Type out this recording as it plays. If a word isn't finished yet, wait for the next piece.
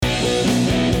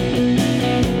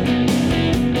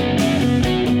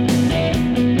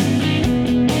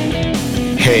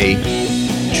Hey,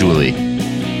 Julie.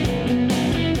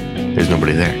 There's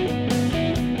nobody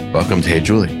there. Welcome to Hey,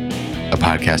 Julie, a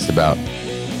podcast about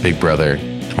Big Brother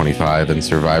 25 and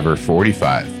Survivor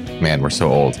 45. Man, we're so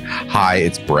old. Hi,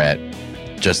 it's Brett.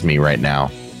 Just me right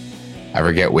now. I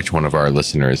forget which one of our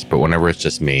listeners, but whenever it's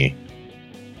just me,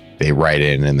 they write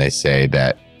in and they say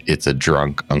that it's a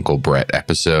drunk Uncle Brett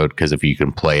episode because if you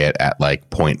can play it at like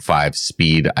 0.5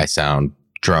 speed, I sound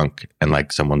drunk and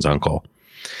like someone's uncle.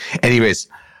 Anyways,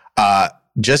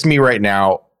 just me right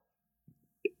now.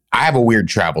 I have a weird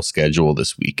travel schedule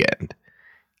this weekend.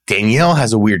 Danielle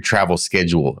has a weird travel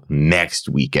schedule next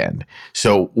weekend.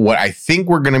 So what I think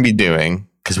we're going to be doing,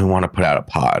 because we want to put out a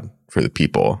pod for the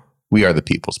people. We are the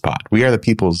people's pod. We are the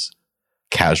people's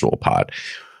casual pod.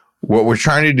 What we're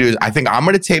trying to do is I think I'm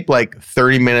going to tape like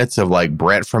 30 minutes of like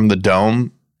Brett from the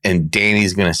Dome, and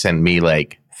Danny's going to send me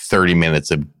like 30 minutes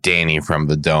of Danny from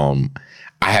the Dome.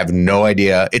 I have no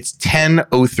idea. It's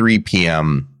 10:03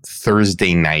 p.m.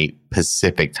 Thursday night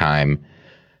Pacific time,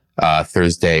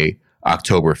 Thursday,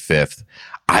 October 5th.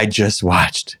 I just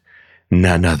watched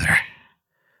none other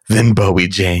than Bowie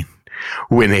Jane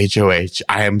win HOH.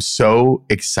 I am so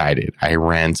excited. I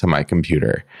ran to my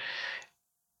computer.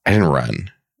 I didn't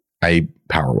run. I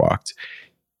power walked.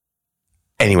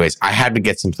 Anyways, I had to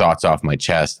get some thoughts off my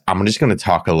chest. I'm just going to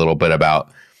talk a little bit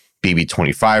about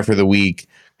BB25 for the week.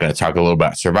 I'm going to talk a little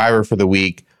about Survivor for the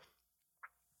week.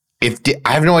 I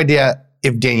have no idea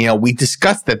if Danielle, we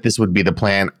discussed that this would be the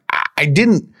plan. I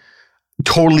didn't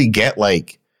totally get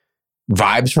like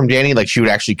vibes from Danny, like she would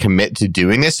actually commit to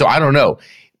doing this. So I don't know.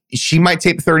 She might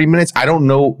tape 30 minutes. I don't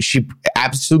know. She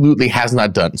absolutely has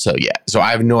not done so yet. So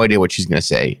I have no idea what she's going to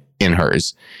say in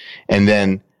hers. And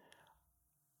then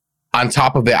on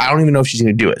top of it, I don't even know if she's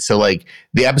going to do it. So like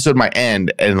the episode might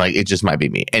end and like it just might be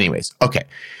me. Anyways, okay.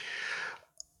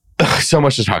 So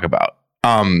much to talk about.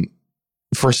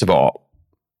 First of all,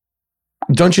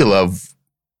 don't you love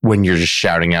when you're just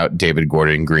shouting out David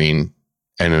Gordon Green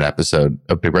in an episode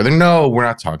of Big Brother? No, we're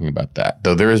not talking about that,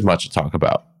 though there is much to talk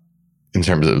about in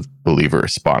terms of Believer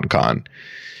SpawnCon.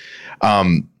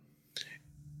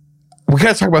 We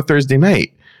got to talk about Thursday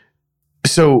night.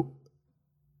 So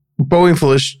Bowie and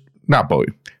Felicia, not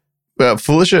Bowie,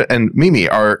 Felicia and Mimi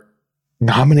are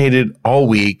nominated all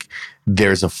week.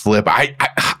 There's a flip.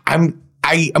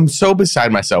 I'm so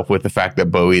beside myself with the fact that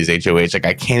Bowie is HOH. Like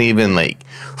I can't even like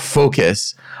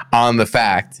focus on the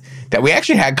fact that we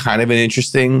actually had kind of an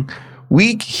interesting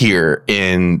week here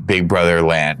in Big Brother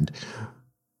land.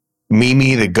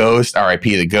 Mimi the ghost, RIP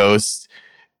the ghost.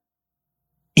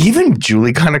 Even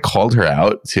Julie kind of called her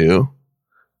out too.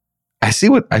 I see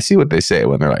what they say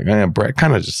when they're like, Brett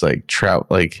kind of just like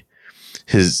trout like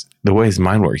the way his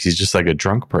mind works. He's just like a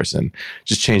drunk person,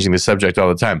 just changing the subject all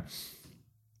the time.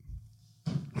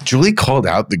 Julie called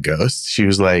out the ghost. She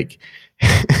was like,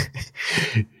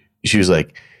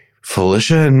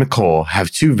 Felicia and Nicole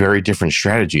have two very different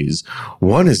strategies.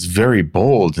 One is very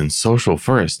bold and social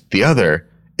first. The other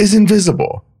is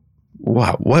invisible.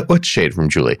 Wow. What shade from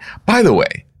Julie? By the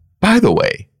way,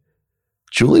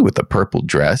 Julie with the purple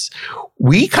dress,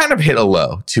 we kind of hit a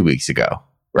low 2 weeks ago,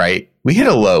 right? We hit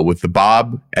a low with the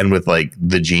bob and with like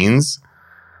the jeans.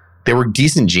 They were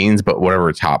decent jeans, but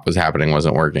whatever top was happening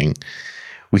wasn't working.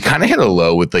 We kind of hit a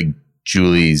low with like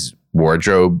Julie's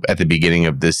wardrobe at the beginning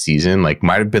of this season. Like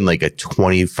might have been like a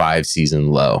 25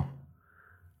 season low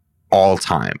all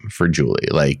time for Julie.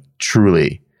 Like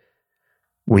truly,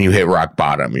 when you hit rock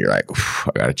bottom, you're like,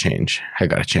 I gotta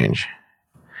change.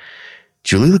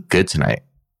 Julie looked good tonight.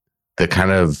 The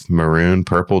kind of maroon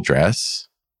purple dress,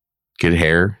 good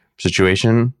hair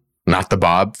situation, not the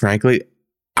bob, frankly.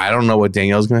 I don't know what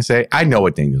Danielle's going to say. I know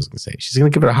what Danielle's going to say. She's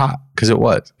going to give it a hot because it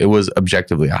was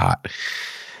objectively a hot.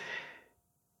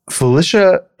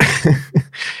 Felicia,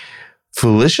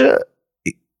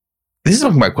 this is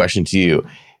my question to you.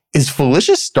 Is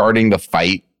Felicia starting the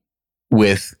fight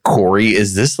with Corey?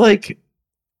 Is this like,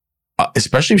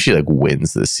 especially if she like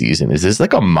wins this season, is this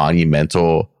like a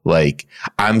monumental, like,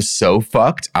 I'm so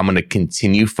fucked, I'm going to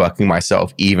continue fucking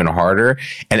myself even harder,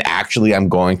 and actually I'm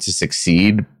going to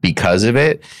succeed because of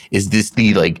it? Is this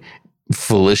the like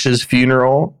Felicia's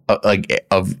funeral, like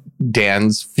of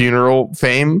Dan's funeral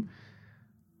fame?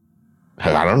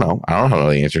 I don't know. I don't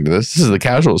know the answer to this. This is the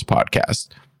Casuals podcast.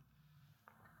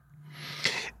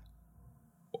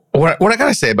 What I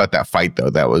gotta say about that fight, though,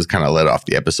 that was kind of led off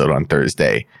the episode on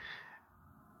Thursday.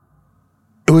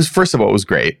 It was, first of all, it was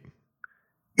great.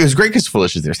 It was great because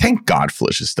Felicia's there. Thank God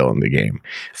Felicia's still in the game.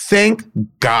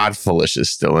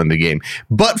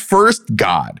 But first,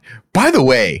 God. By the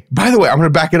way, I'm going to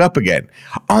back it up again.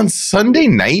 On Sunday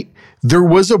night, there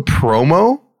was a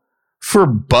promo for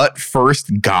But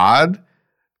First God,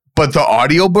 but the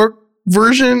audiobook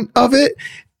version of it.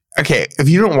 Okay, if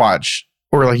you don't watch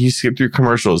or like you skip through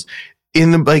commercials,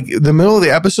 in the middle of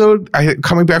the episode,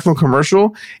 coming back from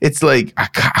commercial, it's like,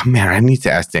 man, I need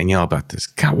to ask Danielle about this.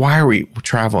 God, why are we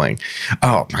traveling?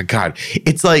 Oh my God.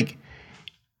 It's like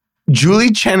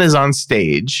Julie Chen is on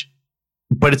stage,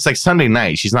 but it's like Sunday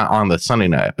night. She's not on the Sunday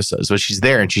night episodes, but she's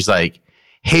there and she's like,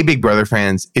 hey, Big Brother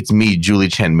fans, it's me, Julie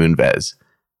Chen Moonves.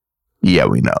 Yeah,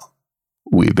 we know.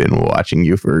 We've been watching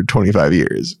you for 25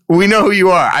 years. We know who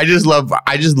you are. I just love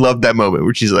that moment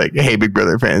where she's like, hey, Big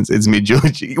Brother fans, it's me,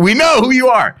 Julie. We know who you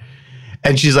are.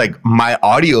 And she's like, my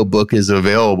audiobook is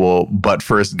available, But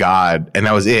First God. And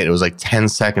that was it. It was like 10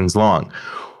 seconds long.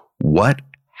 What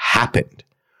happened?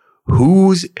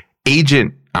 Whose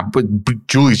agent?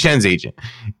 Julie Chen's agent.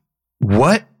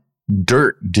 What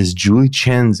dirt does Julie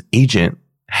Chen's agent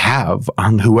have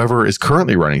on whoever is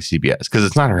currently running CBS? Because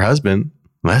it's not her husband.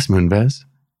 Les Moonves,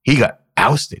 he got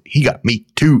ousted. He got me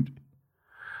too.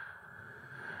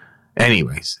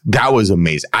 Anyways, that was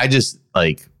amazing. I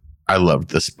loved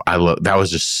this. That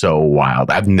was just so wild.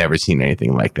 I've never seen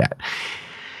anything like that.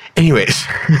 Anyways,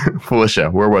 Felicia,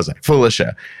 where was I?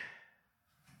 Felicia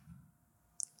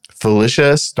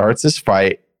starts this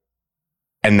fight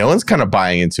and no one's kind of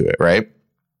buying into it, right?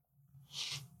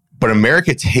 But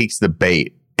America takes the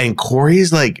bait and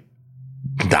Corey's like,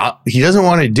 he doesn't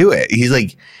want to do it. He's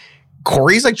like,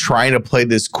 Corey's like trying to play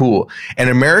this cool. And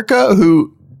America,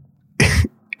 who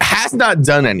has not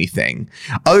done anything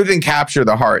other than capture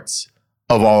the hearts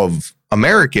of all of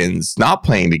Americans not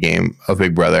playing the game of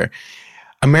Big Brother.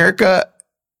 America,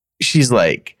 she's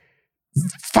like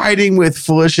fighting with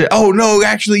Felicia. Oh, no,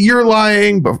 actually, you're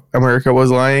lying. But America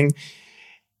was lying.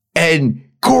 And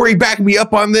Corey backed me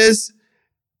up on this.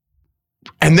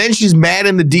 And then she's mad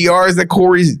in the DRs that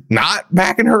Corey's not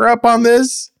backing her up on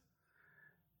this.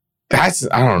 I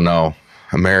don't know.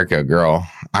 America, girl.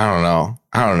 I don't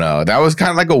know. That was kind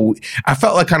of like I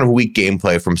felt like kind of weak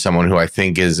gameplay from someone who I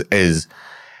think is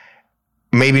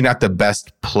maybe not the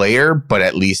best player, but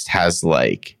at least has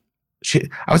like,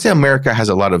 I would say America has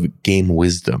a lot of game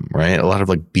wisdom, right? A lot of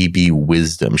like BB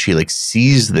wisdom. She like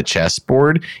sees the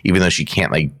chessboard, even though she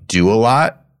can't like do a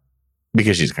lot.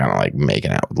 Because she's kind of like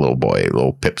making out with little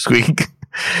pipsqueak,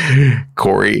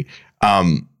 Corey.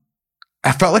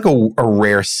 I felt like a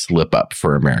rare slip up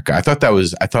for America. I thought that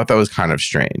was kind of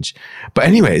strange. But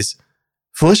anyways,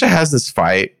 Felicia has this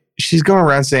fight. She's going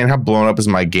around saying how blown up is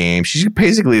my game. She's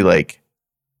basically like,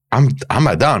 I'm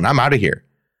done. I'm out of here.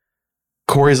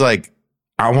 Corey's like,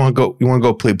 I want to go. You want to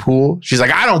go play pool? She's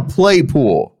like, I don't play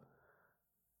pool.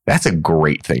 That's a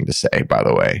great thing to say, by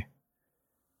the way.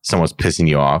 Someone's pissing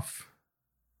you off.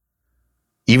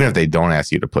 Even if they don't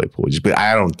ask you to play pool, just be,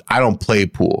 I don't play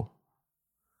pool.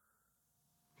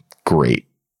 Great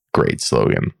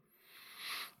slogan.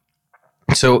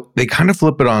 So they kind of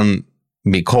flip it on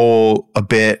Nicole a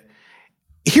bit.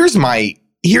 Here's my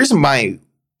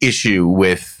issue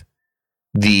with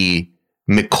the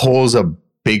Nicole's a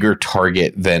bigger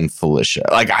target than Felicia.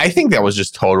 Like, I think that was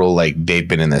just total, like, they've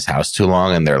been in this house too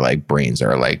long and their like brains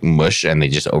are like mush and they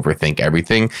just overthink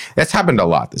everything. That's happened a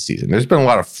lot this season. There's been a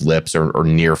lot of flips or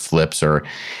near flips or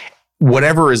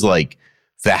whatever is like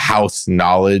the house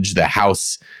knowledge, the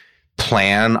house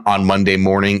plan on Monday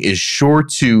morning is sure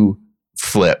to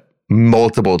flip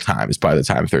multiple times by the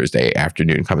time Thursday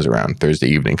afternoon comes around, Thursday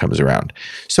evening comes around.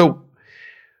 So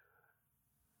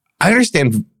I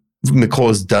understand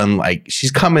Nicole's done like,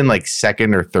 she's come in like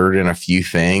second or third in a few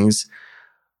things,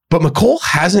 but Nicole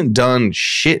hasn't done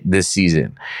shit this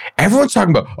season. Everyone's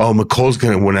talking about, oh, Nicole's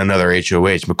going to win another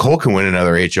HOH. Nicole can win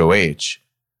another HOH.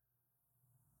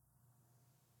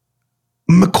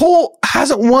 Nicole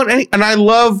hasn't won any, and I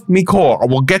love Nicole.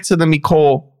 We'll get to the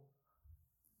Nicole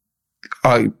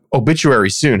obituary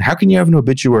soon. How can you have an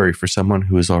obituary for someone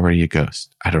who is already a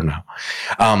ghost? I don't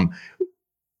know.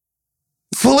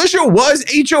 Felicia was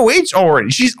HOH already.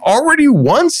 She's already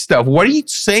won stuff. What are you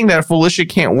saying that Felicia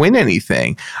can't win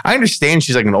anything? I understand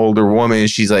she's like an older woman.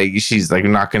 She's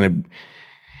not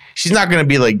going to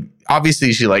be like,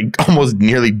 obviously she like almost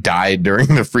nearly died during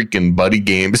the freaking Buddy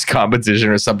Games competition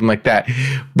or something like that.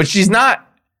 But she's not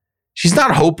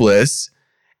hopeless.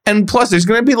 And plus there's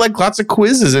going to be like lots of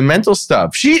quizzes and mental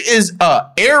stuff. She is a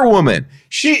airwoman.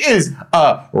 She is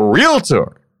a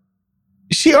realtor.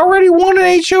 She already won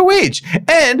an HOH.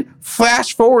 And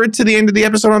flash forward to the end of the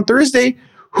episode on Thursday,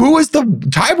 who was the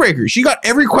tiebreaker? She got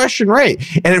every question right.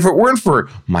 And if it weren't for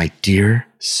my dear,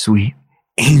 sweet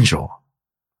angel,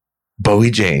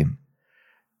 Bowie Jane,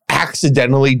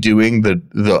 accidentally doing the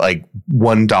like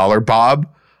 $1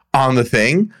 bob on the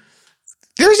thing,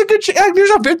 there's a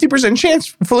 50% chance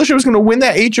Felicia was going to win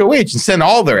that HOH and send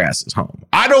all their asses home.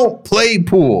 I don't play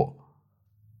pool.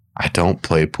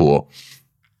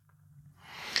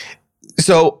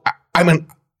 So, I mean,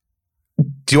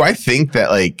 do I think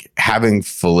that like having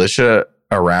Felicia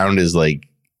around is like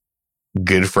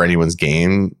good for anyone's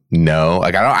game? No.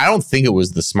 Like, I don't think it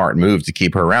was the smart move to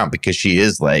keep her around because she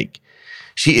is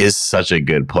such a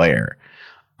good player.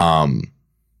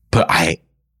 But I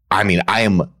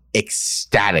am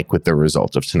ecstatic with the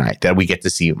result of tonight that we get to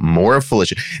see more of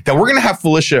Felicia, that we're going to have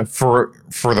Felicia for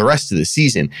the rest of the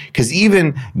season. Because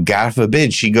even, God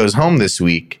forbid, she goes home this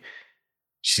week,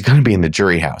 she's going to be in the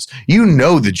jury house. You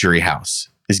know, the jury house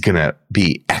is going to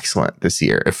be excellent this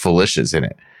year if Felicia's in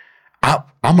it. I'm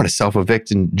going to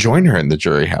self-evict and join her in the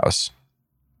jury house.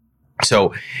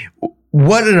 So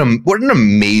what an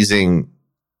amazing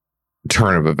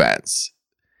turn of events.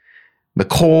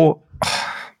 Nicole,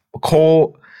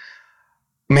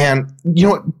 man, you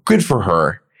know what? Good for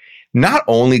her. Not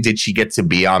only did she get to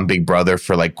be on Big Brother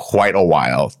for like quite a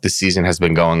while, this season has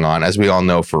been going on, as we all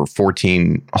know, for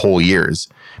 14 whole years.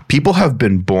 People have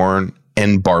been born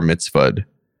and bar mitzvahed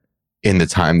in the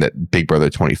time that Big Brother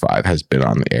 25 has been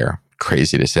on the air.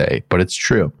 Crazy to say, but it's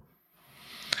true.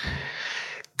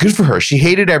 Good for her. She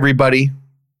hated everybody.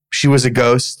 She was a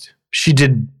ghost. She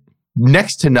did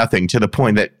next to nothing, to the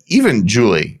point that even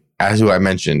Julie, as who I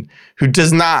mentioned, who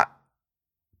does not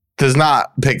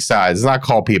pick sides, does not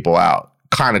call people out,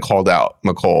 kind of called out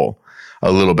Nicole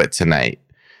a little bit tonight.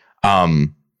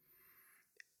 But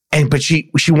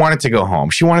she wanted to go home.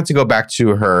 She wanted to go back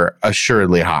to her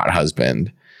assuredly hot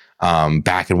husband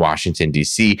back in Washington,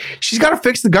 D.C. She's got to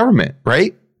fix the government,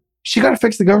 right? She got to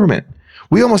fix the government.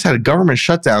 We almost had a government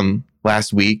shutdown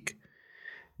last week.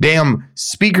 Damn,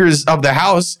 speakers of the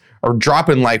House are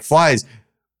dropping like flies.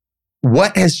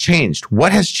 What has changed?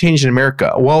 What has changed in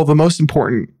America? Well, the most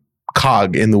important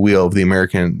cog in the wheel of the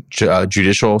American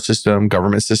judicial system,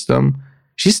 government system,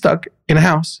 she's stuck in a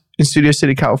house in Studio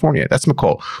City, California. That's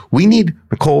Nicole. We need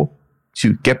Nicole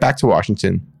to get back to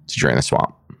Washington to drain the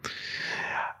swamp.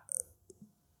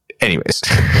 Anyways.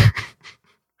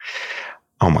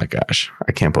 Oh my gosh.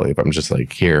 I can't believe I'm just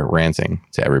like here ranting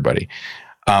to everybody.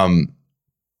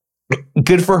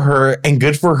 Good for her, and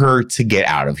good for her to get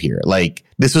out of here. Like,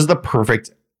 this was the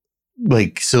perfect,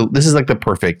 this is like the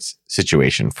perfect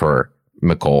situation for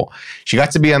Nicole. She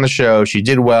got to be on the show. She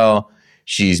did well.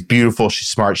 She's beautiful. She's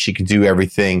smart. She can do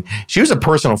everything. She was a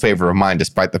personal favorite of mine,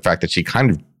 despite the fact that she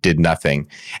kind of did nothing.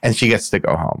 And she gets to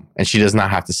go home, and she does not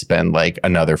have to spend like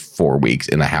another 4 weeks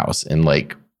in the house in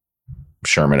like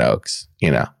Sherman Oaks,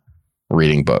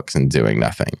 reading books and doing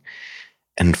nothing.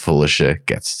 And Felicia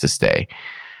gets to stay.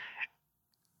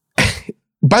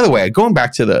 By the way, going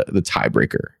back to the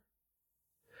tiebreaker,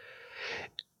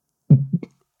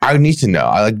 I need to know.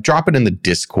 I drop it in the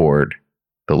Discord.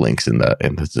 The link's in the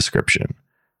description.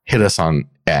 Hit us on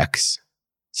X.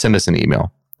 Send us an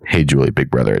email.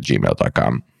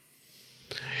 HeyJulieBigBrother@gmail.com.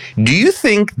 Do you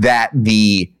think that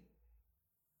the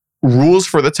rules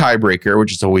for the tiebreaker,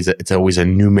 which is always a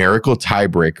numerical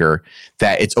tiebreaker,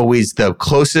 that it's always the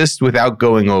closest without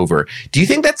going over, do you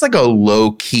think that's like a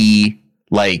low key,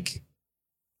 like,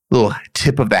 little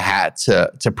tip of the hat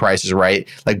to Price is Right?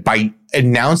 Like, by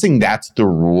announcing that's the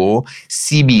rule,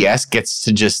 CBS gets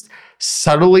to just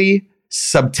subtly,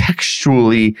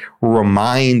 subtextually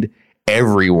remind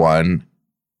everyone,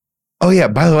 oh yeah,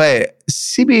 by the way,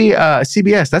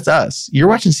 CBS, that's us. You're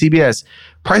watching CBS.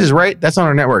 Price is Right, that's on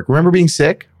our network. Remember being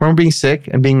sick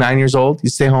and being 9 years old? You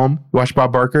stay home, you watch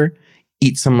Bob Barker,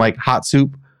 eat some like hot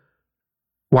soup,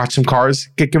 watch some cars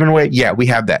get given away. Yeah, we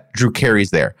have that. Drew Carey's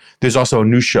there. There's also a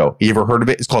new show. You ever heard of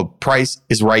it? It's called Price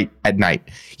is Right at Night.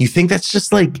 You think that's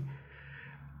just like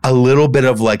a little bit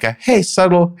of like a, hey,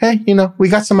 subtle, hey, we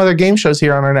got some other game shows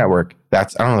here on our network. I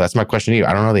don't know. That's my question to you.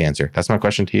 I don't know the answer. That's my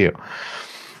question to you.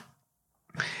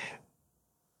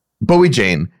 Bowie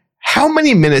Jane, how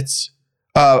many minutes?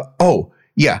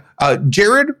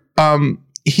 Jared,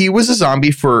 he was a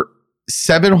zombie for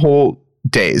 7 whole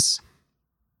days.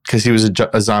 Because he was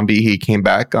a zombie. He came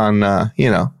back on,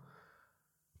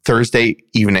 Thursday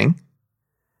evening.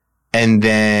 And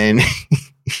then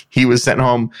he was sent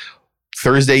home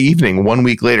Thursday evening, 1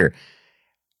 week later.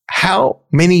 How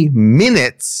many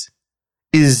minutes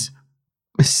is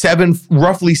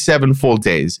roughly 7 full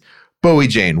days? Bowie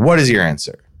Jane, what is your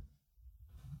answer?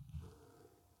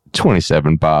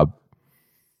 27, Bob.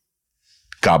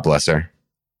 God bless her.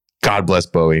 God bless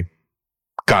Bowie.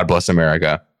 God bless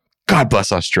America. God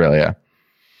bless Australia.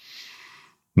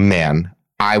 Man,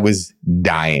 I was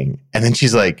dying. And then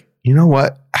she's like, you know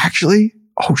what? Actually,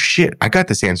 oh shit, I got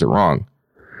this answer wrong.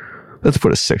 Let's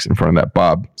put a 6 in front of that,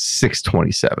 Bob.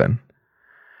 627.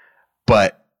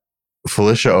 But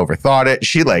Felicia overthought it.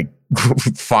 She like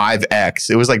 5x.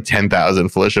 It was like 10,000.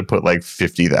 Felicia put like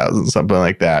 50,000, something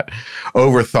like that.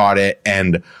 Overthought it.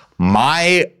 And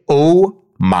oh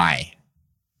my.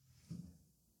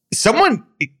 Someone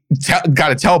got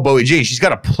to tell Bowie Jane she's got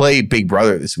to play Big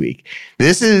Brother this week.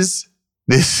 This is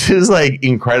like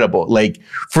incredible. Like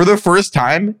for the first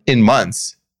time in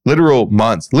months, literal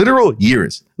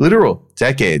years, literal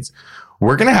decades,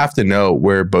 we're going to have to know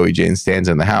where Bowie Jane stands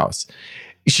in the house.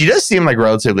 She does seem like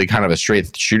relatively kind of a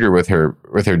straight shooter with her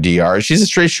DR. She's a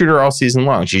straight shooter all season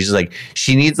long. She's like,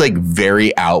 she needs like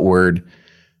very outward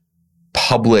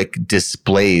public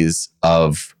displays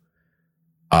of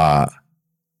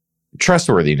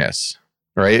trustworthiness,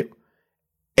 right?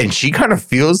 And she kind of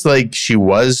feels like she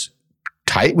was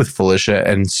tight with Felicia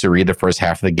and Cirie the first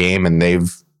half of the game, and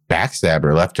they've backstabbed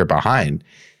her, left her behind.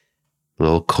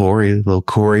 Little Corey,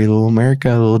 little America,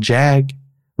 little Jag,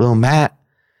 little Matt.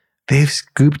 They've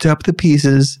scooped up the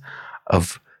pieces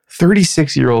of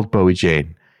 36-year-old Bowie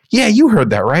Jane. Yeah, you heard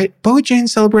that right. Bowie Jane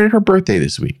celebrated her birthday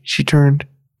this week. She turned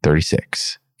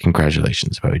 36.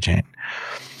 Congratulations, Bowie Jane.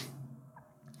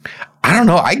 I don't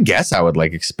know. I guess I would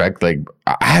like expect like,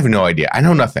 I have no idea. I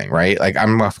know nothing, right? Like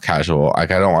I'm off casual.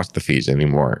 Like I don't watch the feeds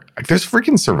anymore. Like there's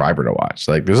freaking Survivor to watch.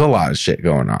 Like there's a lot of shit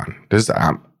going on. There's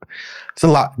a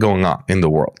lot going on in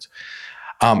the world.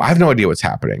 I have no idea what's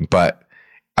happening, but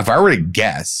if I were to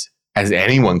guess, as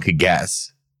anyone could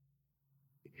guess,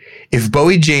 if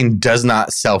Bowie Jane does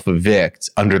not self-evict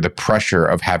under the pressure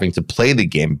of having to play the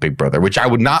game Big Brother, which I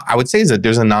would say is that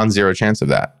there's a non-zero chance of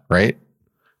that, right?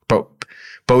 But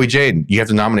Bowie Jane, you have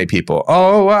to nominate people.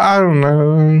 Oh, well, I don't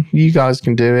know. You guys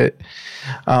can do it.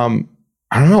 I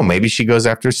don't know. Maybe she goes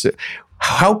after.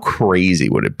 How crazy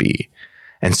would it be?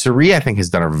 And Cirie, I think, has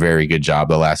done a very good job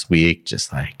the last week,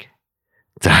 just like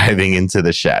diving into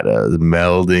the shadows,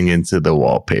 melding into the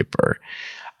wallpaper.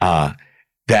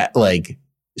 That like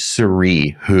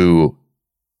Cirie, who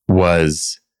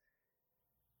was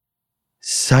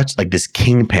such like this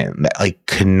kingpin that like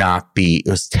could not be, it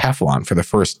was Teflon for the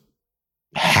first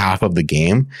half of the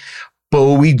game.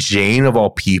 Bowie Jane of all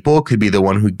people could be the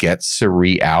one who gets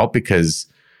Cirie out because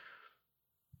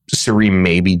Cirie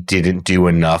maybe didn't do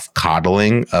enough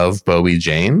coddling of Bowie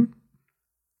Jane.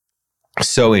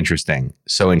 So interesting.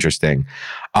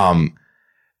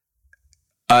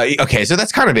 Okay, so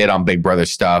that's kind of it on Big Brother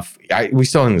stuff. We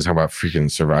still need to talk about freaking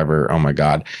Survivor. Oh my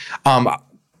God.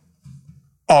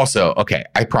 Also, okay,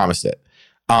 I promised it.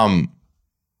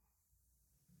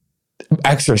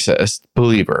 Exorcist,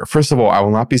 Believer. First of all, I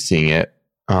will not be seeing it.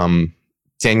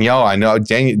 Danielle, I know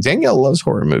Danielle loves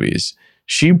horror movies.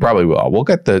 She probably will. We'll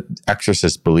get the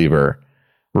Exorcist Believer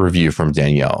review from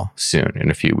Danielle soon in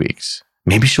a few weeks.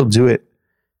 Maybe she'll do it.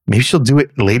 Maybe she'll do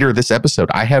it later this episode.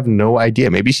 I have no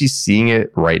idea. Maybe she's seeing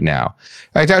it right now.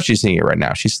 I doubt she's seeing it right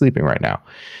now. She's sleeping right now.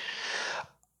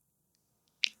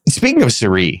 Speaking of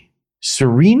Cirie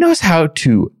knows how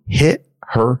to hit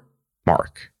her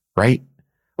mark, right?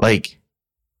 Like,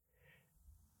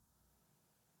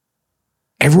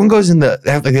 everyone goes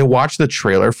they watch the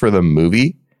trailer for the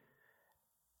movie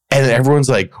and everyone's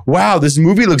like, wow, this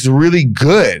movie looks really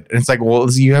good. And it's like,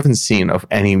 well, you haven't seen of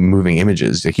any moving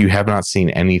images. Like you have not seen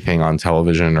anything on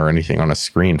television or anything on a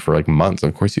screen for like months.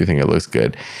 Of course you think it looks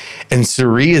good. And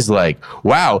Cirie is like,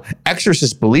 wow,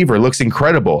 Exorcist Believer looks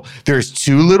incredible. There's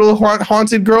 2 little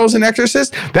haunted girls in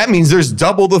Exorcist. That means there's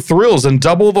double the thrills and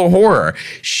double the horror.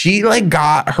 She like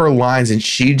got her lines and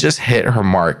she just hit her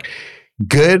mark.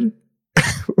 Good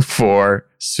for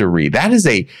Cirie. That is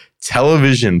a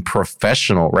television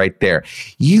professional right there.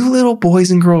 You little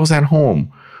boys and girls at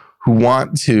home who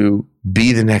want to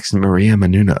be the next Maria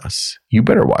Menounos, you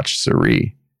better watch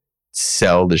Cirie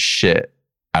sell the shit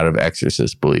out of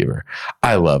Exorcist Believer.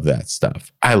 I love that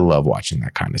stuff. I love watching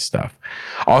that kind of stuff.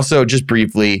 Also, just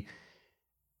briefly,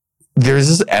 there's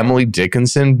this Emily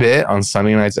Dickinson bit on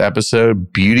Sunday night's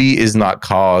episode. Beauty is not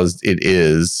caused, it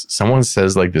is. Someone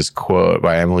says like this quote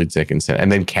by Emily Dickinson,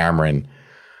 and then Cameron,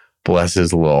 bless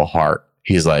his little heart,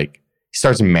 he's like, he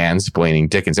starts mansplaining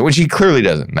Dickinson, which he clearly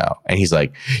doesn't know. And he's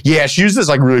like, yeah, she was this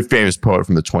like really famous poet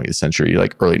from the 20th century,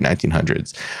 like early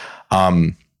 1900s.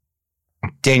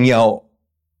 Danielle,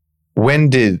 when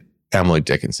did Emily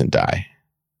Dickinson die?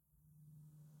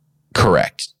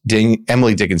 Correct.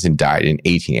 Emily Dickinson died in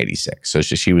 1886. So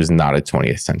she was not a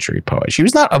 20th century poet. She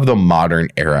was not of the modern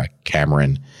era,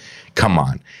 Cameron. Come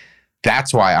on.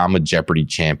 That's why I'm a Jeopardy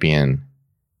champion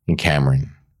and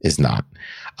Cameron is not.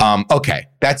 Okay,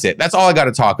 that's it. That's all I got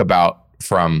to talk about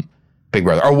from Big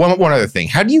Brother. Oh, one other thing.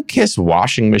 How do you kiss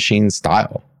washing machine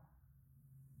style?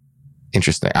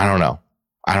 Interesting. I don't know.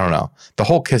 The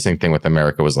whole kissing thing with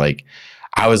America was like,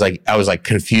 I was like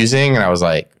confusing, and I was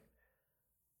like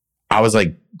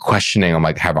questioning. I'm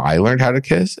like, have I learned how to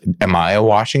kiss? Am I a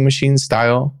washing machine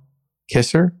style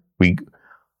kisser?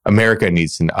 America,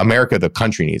 the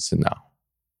country needs to know.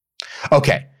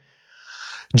 Okay.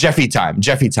 Jeffy time.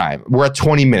 We're at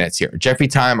 20 minutes here. Jeffy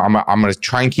time. I'm going to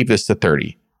try and keep this to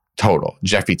 30 total.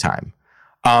 Jeffy time.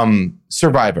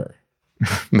 Survivor.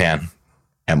 Man,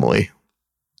 Emily.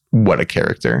 What a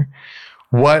character.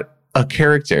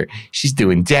 She's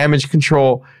doing damage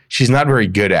control. She's not very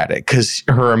good at it because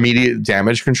her immediate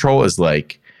damage control is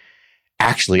like,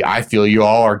 actually, I feel you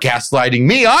all are gaslighting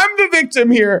me. I'm the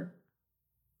victim here.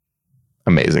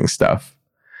 Amazing stuff.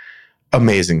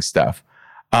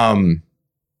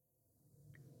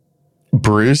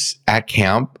 Bruce at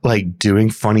camp, like doing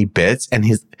funny bits, and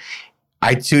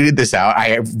I tweeted this out.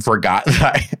 I forgot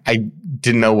that I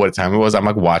didn't know what time it was. I'm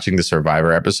like watching the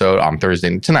Survivor episode on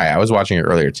Thursday tonight. I was watching it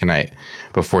earlier tonight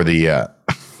before the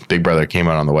Big Brother came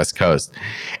out on the West Coast,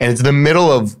 and it's the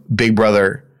middle of Big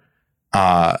Brother,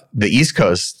 the East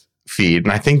Coast feed,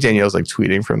 and I think Danielle's like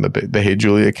tweeting from the Hey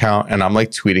Julie account, and I'm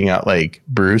like tweeting out like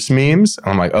Bruce memes. And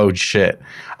I'm like, oh shit,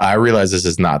 I realize this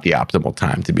is not the optimal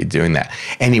time to be doing that.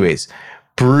 Anyways,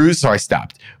 so I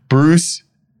stopped. Bruce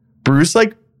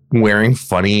like wearing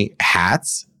funny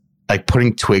hats, like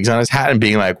putting twigs on his hat and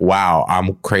being like, wow,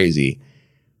 I'm crazy.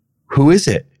 Who is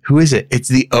it? It's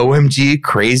the OMG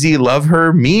crazy love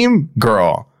her meme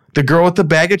girl, the girl with the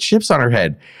bag of chips on her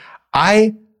head.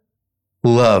 I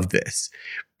love this.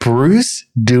 Bruce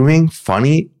doing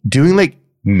like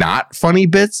not funny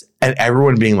bits, and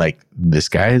everyone being like, this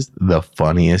guy is the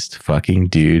funniest fucking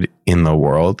dude in the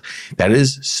world. That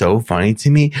is so funny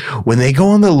to me. When they go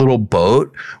on the little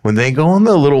boat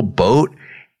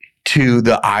to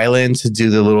the island to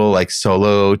do the little like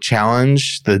solo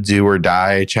challenge, the do or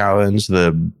die challenge,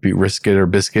 the risk it or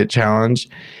biscuit challenge,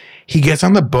 he gets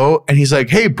on the boat and he's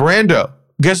like, hey, Brando,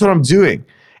 guess what I'm doing?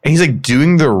 And he's like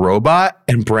doing the robot,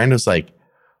 and Brando's like,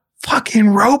 fucking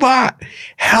robot.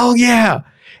 Hell yeah,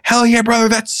 brother.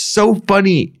 That's so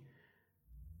funny.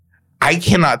 I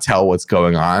cannot tell what's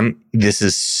going on. This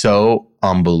is so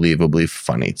unbelievably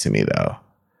funny to me, though.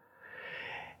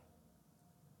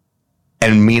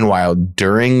 And meanwhile,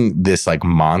 during this like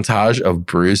montage of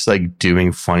Bruce like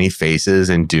doing funny faces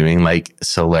and doing like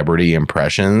celebrity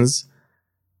impressions,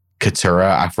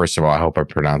 Katura, first of all, I hope I'm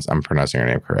pronouncing her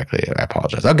name correctly. I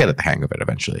apologize. I'll get the hang of it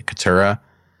eventually. Katura,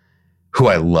 who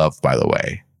I love, by the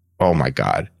way. Oh my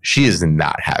God. She is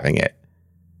not having it.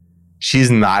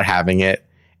 She's not having it.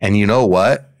 And you know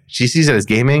what? She sees it as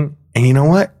gaming. And you know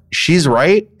what? She's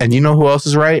right. And you know who else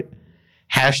is right?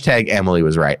 Hashtag Emily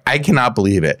was right. I cannot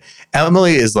believe it.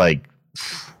 Emily is like,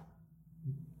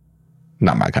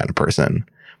 not my kind of person.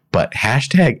 But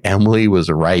hashtag Emily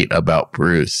was right about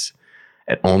Bruce.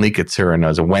 And only Katura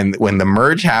knows. When the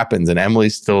merge happens and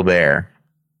Emily's still there,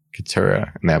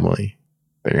 Katura and Emily,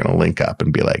 they're going to link up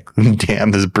and be like,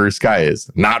 damn, this Bruce guy is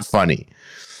not funny.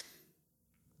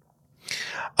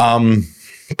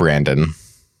 Brandon.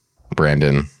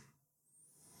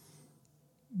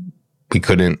 We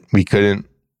couldn't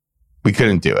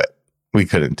do it.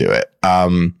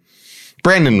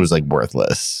 Brandon was like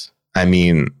worthless. I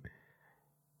mean,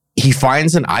 he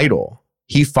finds an idol.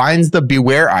 He finds the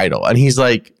Beware idol and he's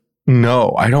like,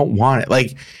 no, I don't want it.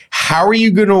 Like, how are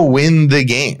you going to win the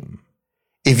game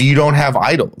if you don't have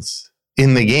idols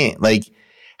in the game? Like,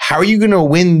 how are you going to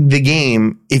win the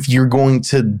game if you're going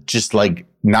to just like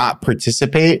not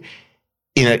participate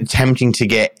in attempting to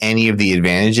get any of the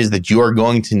advantages that you are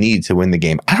going to need to win the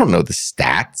game? I don't know the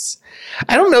stats.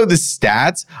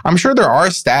 I'm sure there are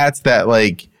stats that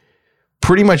like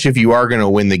pretty much if you are going to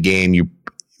win the game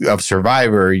of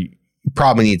Survivor, you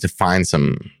probably need to find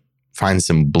some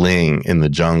bling in the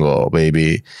jungle,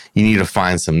 baby. You need to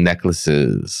find some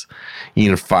necklaces. You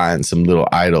need to find some little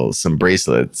idols, some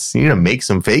bracelets. You need to make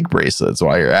some fake bracelets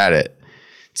while you're at it.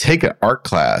 Take an art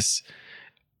class.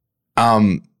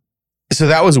 So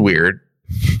that was weird.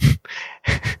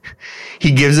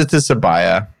 He gives it to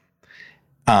Sabaya.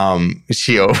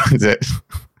 She opens it.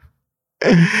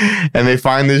 And they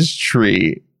find this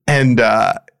tree. And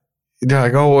they're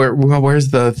like, oh, where's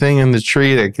the thing in the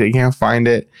tree? They can't find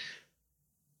it.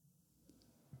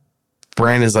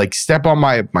 Brandon's like, step on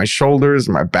my shoulders,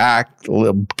 my back.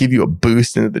 It'll give you a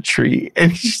boost into the tree.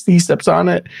 And he steps on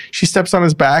it. She steps on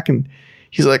his back and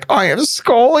he's like, oh, I have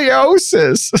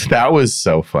scoliosis. That was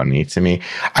so funny to me.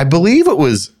 I believe it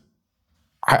was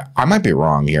I might be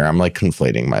wrong here. I'm like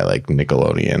conflating my like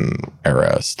Nickelodeon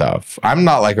era stuff. I'm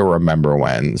not like a remember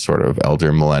when sort of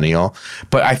elder millennial,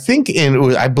 but I think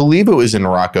I believe it was in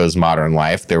Rocko's Modern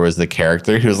Life. There was the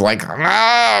character who was like,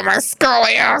 oh, my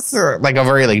scoliosis, like a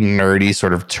very like nerdy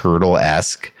sort of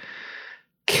turtle-esque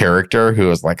character who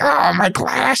was like, oh, my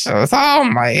glasses, oh,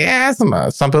 my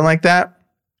asthma, something like that.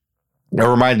 It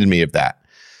reminded me of that.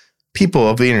 People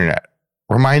of the internet,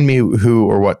 remind me who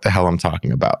or what the hell I'm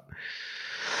talking about.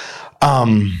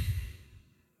 Man,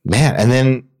 and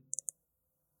then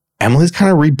Emily's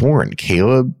kind of reborn.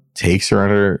 Caleb takes her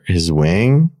under his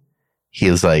wing. He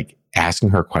is like asking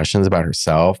her questions about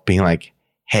herself, being like,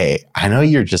 hey, I know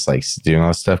you're just like doing all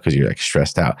this stuff because you're like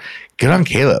stressed out. Good on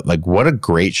Caleb. Like, what a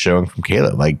great showing from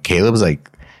Caleb. Like, Caleb's like,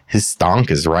 his stonk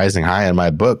is rising high in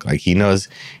my book. Like, he knows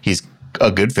he's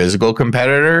a good physical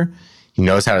competitor. He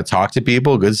knows how to talk to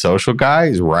people, good social guy.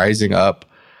 He's rising up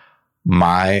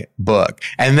my book.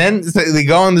 And then they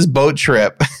go on this boat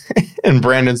trip and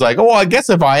Brandon's like, oh, well, I guess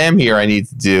if I am here, I need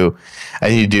to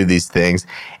do these things.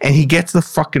 And he gets the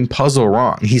fucking puzzle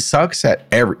wrong. He sucks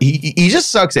at he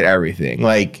just sucks at everything.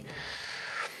 Like,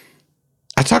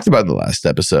 I talked about in the last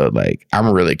episode, like, I'm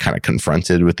really kind of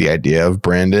confronted with the idea of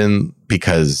Brandon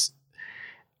because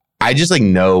I just like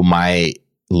know my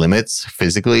limits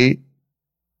physically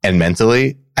and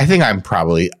mentally. I think I'm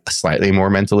probably slightly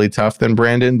more mentally tough than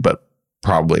Brandon, but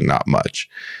probably not much.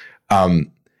 And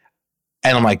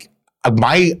I'm like,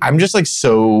 I'm just like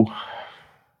so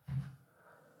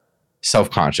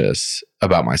self-conscious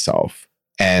about myself.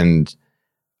 And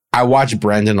I watch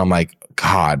Brendan, I'm like,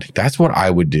 God, that's what I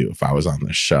would do if I was on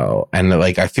this show. And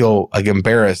like, I feel like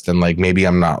embarrassed and like, maybe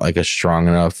I'm not like a strong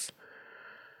enough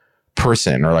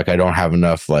person, or like, I don't have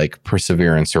enough like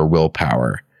perseverance or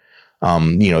willpower.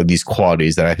 These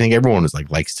qualities that I think everyone is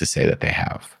like, likes to say that they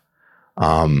have.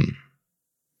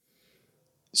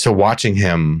 So watching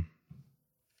him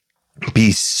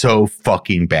be so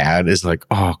fucking bad is like,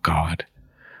 oh God.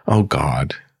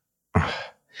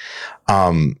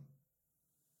 And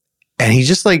he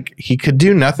just like, he could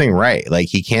do nothing right. Like,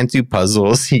 he can't do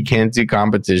puzzles. He can't do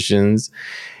competitions.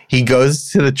 He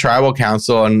goes to the tribal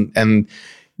council and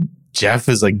Jeff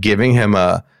is like giving him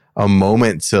a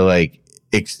moment to like,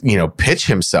 pitch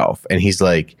himself. And he's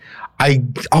like,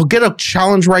 I'll get a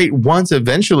challenge right once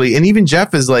eventually. And even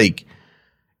Jeff is like,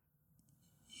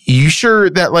 you sure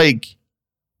that like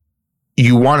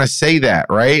you want to say that,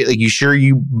 right? Like, you sure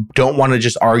you don't want to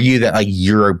just argue that like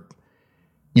you're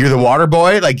the water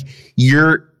boy? Like,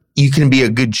 you can be a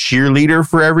good cheerleader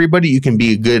for everybody. You can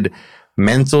be a good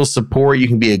mental support. You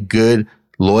can be a good,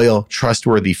 loyal,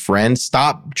 trustworthy friend.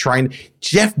 Stop trying.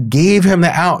 Jeff gave him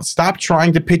the out. Stop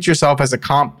trying to pitch yourself as a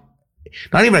comp,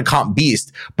 not even a comp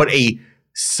beast, but a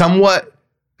somewhat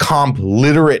comp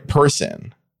literate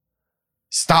person.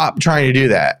 Stop trying to do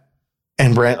that.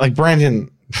 And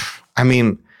Brandon, I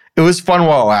mean, it was fun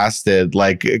while it lasted.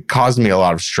 Like, it caused me a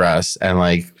lot of stress. And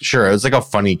like, sure, it was like a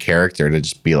funny character to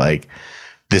just be like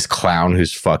this clown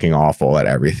who's fucking awful at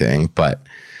everything. But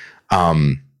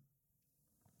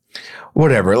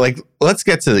whatever. Like, let's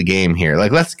get to the game here.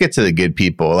 Like, let's get to the good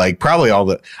people. Like, probably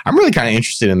I'm really kind of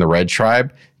interested in the Red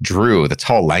Tribe. Drew, the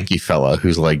tall, lanky fella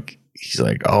who's like, he's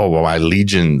like, oh, well, my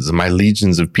legions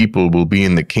of people will be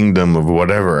in the kingdom of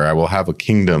whatever. I will have a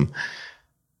kingdom.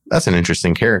 That's an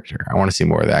interesting character. I want to see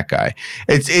more of that guy.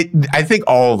 I think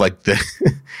all of like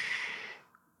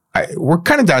we're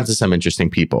kind of down to some interesting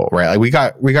people, right? Like,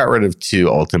 we got rid of two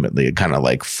ultimately kind of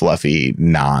like fluffy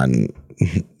non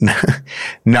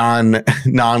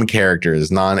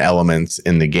characters, non elements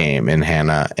in the game, in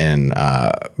Hannah and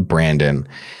Brandon.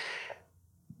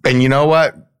 And you know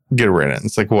what? Get rid of it.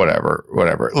 It's like, whatever.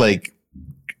 Like,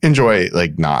 enjoy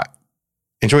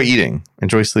eating,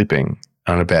 enjoy sleeping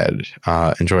on a bed,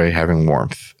 enjoy having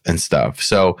warmth and stuff.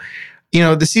 So,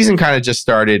 the season kind of just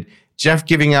started. Jeff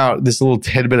giving out this little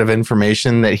tidbit of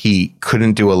information that he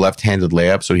couldn't do a left-handed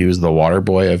layup, so he was the water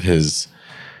boy of his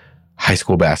high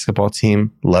school basketball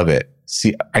team. Love it.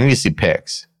 See, I need to see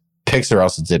pics or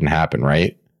else it didn't happen,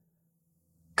 right?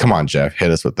 Come on, Jeff,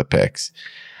 hit us with the pics.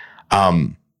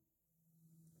 One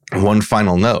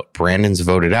final note, Brandon's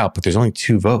voted out, but there's only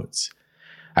 2 votes.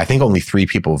 I think only 3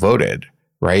 people voted,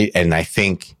 right? And I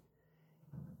think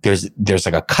there's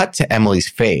like a cut to Emily's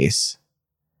face,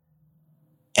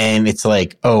 and it's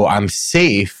like, oh, I'm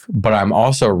safe, but I'm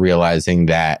also realizing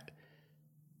that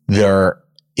because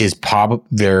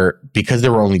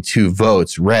there were only 2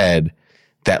 votes read,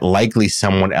 that likely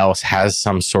someone else has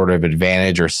some sort of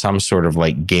advantage or some sort of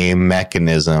like game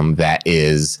mechanism that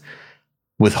is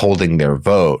withholding their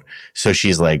vote. So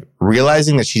she's like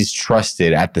realizing that she's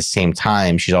trusted. At the same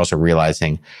time, she's also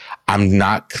realizing I'm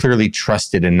not clearly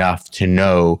trusted enough to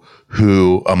know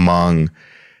who among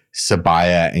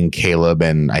Sabaya and Caleb,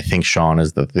 and I think Sean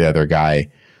is the other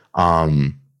guy,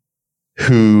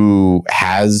 who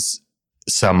has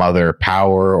some other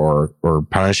power or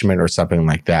punishment or something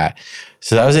like that.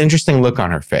 So that was an interesting look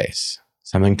on her face.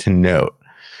 Something to note.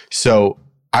 So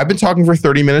I've been talking for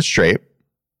 30 minutes straight.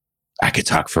 I could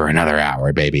talk for another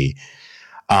hour, baby.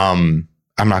 I'm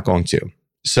not going to.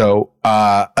 So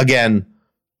again,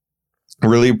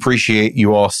 really appreciate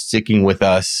you all sticking with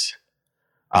us.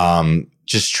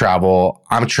 Just travel.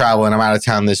 I'm traveling. I'm out of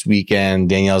town this weekend.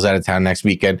 Danielle's out of town next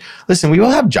weekend. Listen, we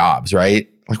all have jobs, right?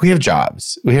 Like we have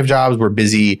jobs. We're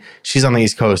busy. She's on the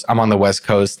East Coast. I'm on the West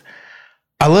Coast.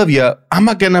 I love you. I'm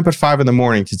not getting up at 5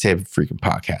 a.m. to tape a freaking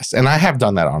podcast. And I have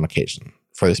done that on occasion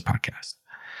for this podcast.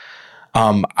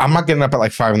 I'm not getting up at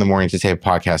like 5 a.m. to tape a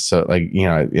podcast. So like, you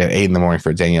know, at 8 a.m.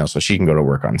 for Danielle so she can go to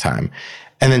work on time.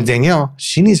 And then Danielle,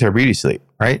 she needs her beauty sleep,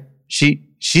 right?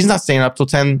 She's not staying up till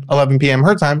 10, 11 p.m.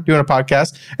 her time doing a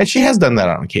podcast. And she has done that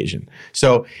on occasion.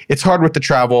 So it's hard with the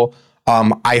travel.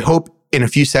 I hope in a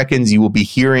few seconds you will be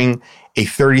hearing a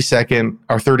 30-second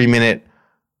or 30-minute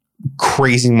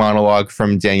crazy monologue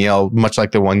from Danielle, much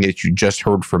like the one that you just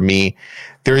heard from me.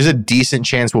 There is a decent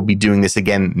chance we'll be doing this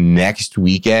again next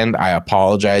weekend. I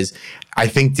apologize. I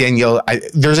think Danielle,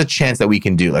 there's a chance that we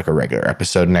can do like a regular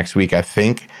episode next week. I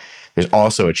think there's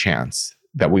also a chance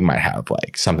that we might have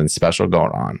like something special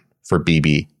going on for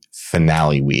BB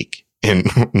finale week in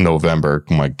November.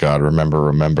 Oh my God,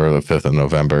 remember the 5th of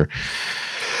November.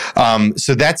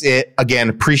 So that's it. Again,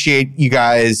 appreciate you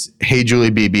guys. Hey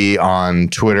Julie BB on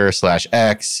Twitter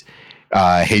 /X.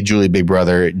 Hey Julie Big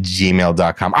Brother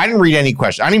gmail.com. I didn't read any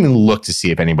questions. I didn't even look to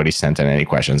see if anybody sent in any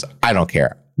questions. I don't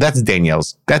care. That's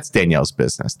Danielle's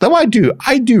business. Though I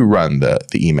do run the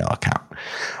email account.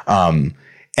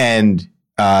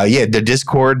 The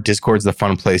Discord's the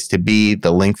fun place to be.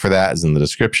 The link for that is in the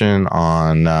description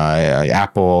on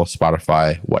Apple,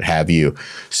 Spotify, what have you.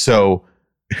 So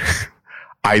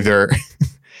either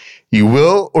you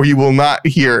will or you will not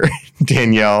hear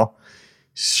Danielle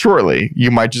shortly.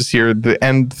 You might just hear the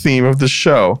end theme of the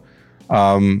show.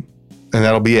 And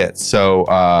that'll be it. So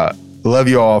love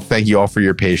you all. Thank you all for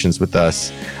your patience with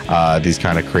us these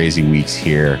kind of crazy weeks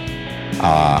here.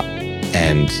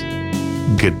 And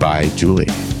goodbye, Julie.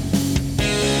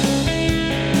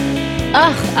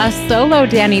 A solo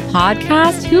Danny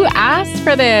podcast? Who asked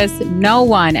for this? No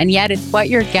one. And yet it's what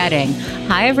you're getting.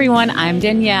 Hi, everyone. I'm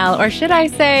Danielle. Or should I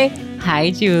say,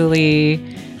 hi,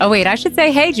 Julie. Oh, wait, I should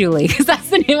say, hey, Julie, because that's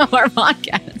the name of our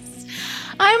podcast.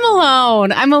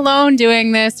 I'm alone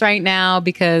doing this right now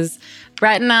because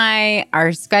Brett and I,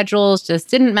 our schedules just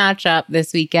didn't match up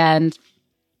this weekend.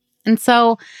 And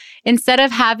so instead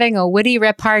of having a witty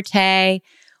repartee,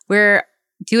 we're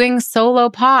doing solo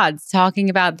pods talking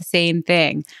about the same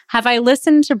thing. Have I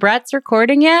listened to Brett's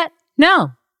recording yet?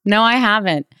 No, I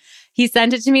haven't. He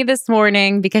sent it to me this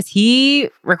morning because he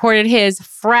recorded his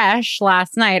fresh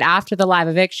last night after the live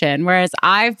eviction, whereas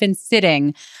I've been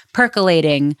sitting,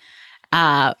 percolating,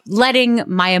 letting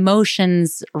my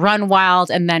emotions run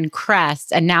wild and then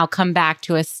crest and now come back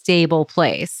to a stable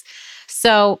place.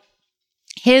 So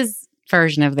his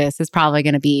version of this is probably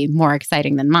going to be more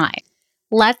exciting than mine.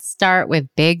 Let's start with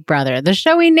Big Brother, the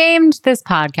show we named this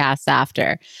podcast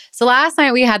after. So last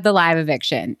night we had the live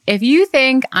eviction. If you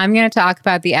think I'm going to talk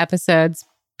about the episodes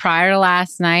prior to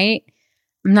last night,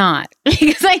 I'm not,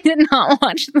 because I did not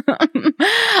watch them.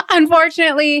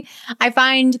 Unfortunately, I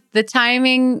find the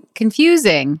timing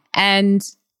confusing. And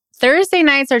Thursday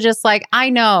nights are just like, I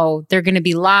know they're going to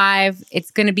be live.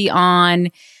 It's going to be on.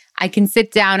 I can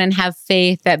sit down and have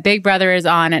faith that Big Brother is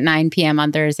on at 9 p.m.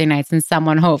 on Thursday nights and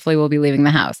someone hopefully will be leaving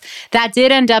the house. That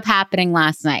did end up happening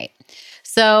last night.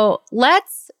 So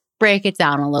let's break it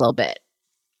down a little bit.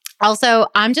 Also,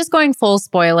 I'm just going full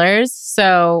spoilers.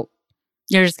 So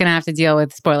you're just going to have to deal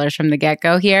with spoilers from the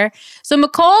get-go here. So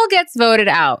Nicole gets voted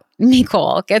out. And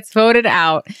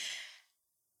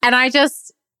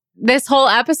this whole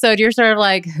episode, you're sort of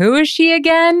like, who is she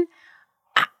again?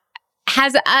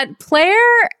 Has a player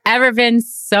ever been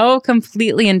so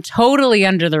completely and totally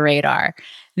under the radar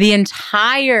the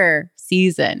entire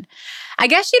season? I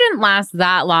guess she didn't last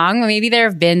that long. Maybe there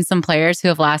have been some players who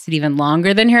have lasted even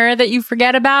longer than her that you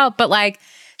forget about. But like,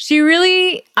 she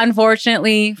really,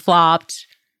 unfortunately, flopped.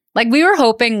 Like, we were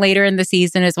hoping later in the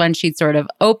season is when she'd sort of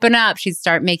open up. She'd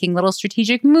start making little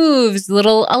strategic moves,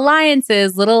 little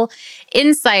alliances, little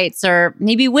insights, or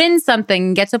maybe win something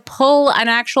and get to pull an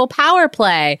actual power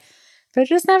play. But it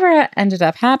just never ended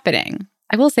up happening.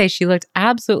 I will say she looked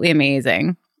absolutely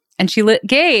amazing. And she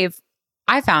gave,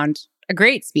 I found, a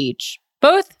great speech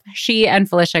Both she and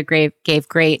Felicia gave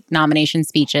great nomination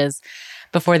speeches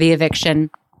before the eviction.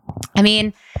 I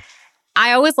mean,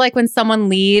 I always like when someone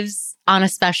leaves on a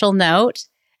special note,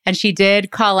 and she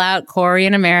did call out Corey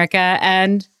in America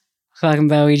and fucking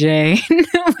Bowie Jane,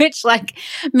 which like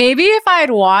maybe if I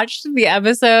had watched the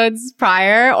episodes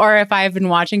prior or if I've been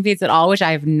watching feeds at all, which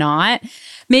I have not,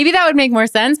 maybe that would make more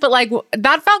sense. But like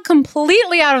that felt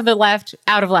completely out of left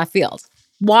field.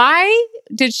 Why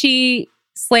did she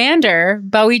slander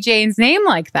Bowie Jane's name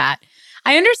like that?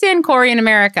 I understand Corey in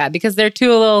America because they're two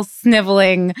little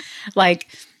sniveling like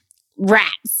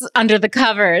rats under the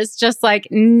covers, just like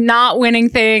not winning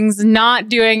things, not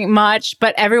doing much,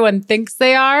 but everyone thinks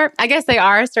they are. I guess they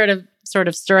are sort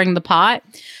of stirring the pot.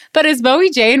 But has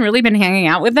Bowie Jane really been hanging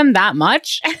out with them that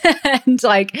much and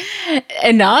like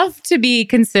enough to be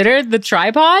considered the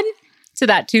tripod to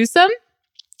that twosome?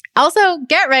 Also,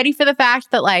 get ready for the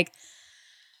fact that like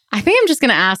I think I'm just going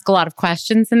to ask a lot of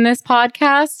questions in this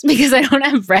podcast because I don't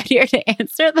have Brett here to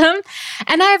answer them.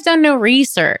 And I have done no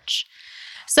research.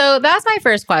 So that's my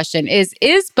first question is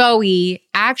Bowie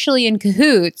actually in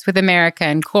cahoots with America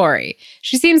and Corey?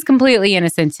 She seems completely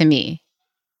innocent to me.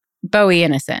 Bowie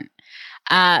innocent.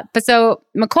 But so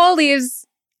Nicole leaves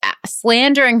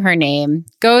slandering her name,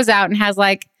 goes out and has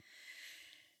like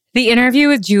the interview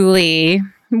with Julie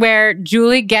where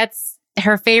Julie gets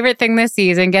her favorite thing this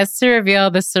season, gets to reveal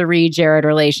the Cirie-Jared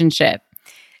relationship.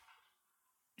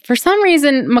 For some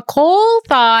reason, Nicole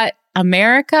thought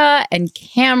America and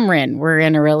Cameron were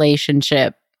in a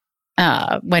relationship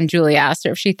when Julie asked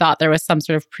her if she thought there was some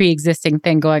sort of pre-existing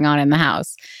thing going on in the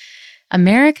house.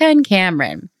 America and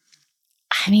Cameron.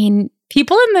 I mean,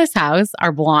 people in this house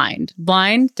are blind,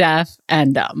 deaf,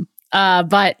 and dumb.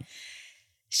 But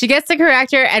she gets to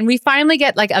correct her, and we finally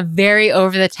get like a very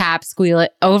over the top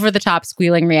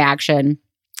squealing reaction.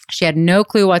 She had no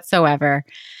clue whatsoever.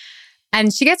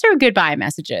 And she gets her goodbye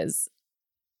messages.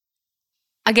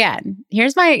 Again,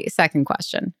 here's my second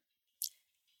question.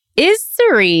 Is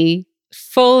Cirie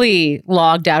fully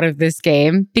logged out of this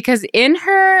game? Because in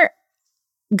her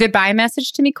goodbye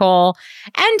message to Nicole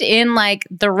and in like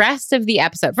the rest of the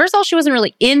episode, first of all, she wasn't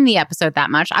really in the episode that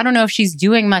much. I don't know if she's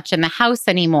doing much in the house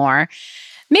anymore.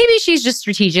 Maybe she's just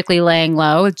strategically laying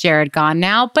low with Jared gone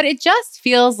now, but it just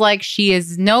feels like she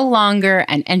is no longer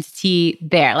an entity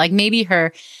there. Like maybe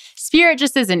her spirit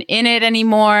just isn't in it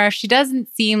anymore. She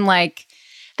doesn't seem like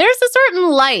there's a certain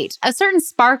light, a certain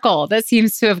sparkle that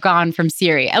seems to have gone from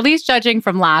Cirie, at least judging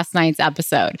from last night's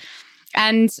episode.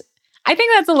 And I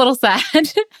think that's a little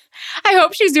sad. I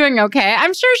hope she's doing okay.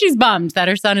 I'm sure she's bummed that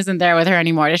her son isn't there with her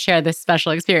anymore to share this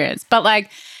special experience. But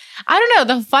like, I don't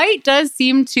know, the fight does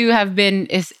seem to have been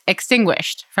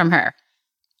extinguished from her.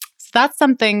 So that's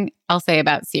something I'll say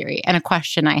about Cirie and a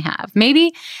question I have.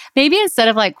 Maybe instead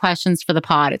of like questions for the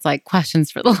pod, it's like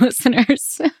questions for the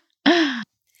listeners.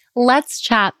 Let's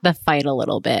chat the fight a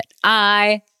little bit.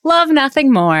 I love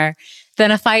nothing more than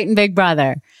a fight in Big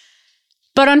Brother.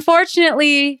 But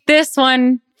unfortunately, this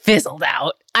one fizzled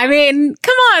out. I mean,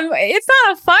 come on, it's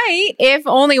not a fight if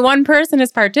only one person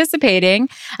is participating.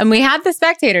 And we had the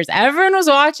spectators. Everyone was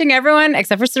watching. Everyone,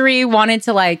 except for Cirie, wanted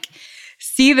to like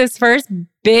see this first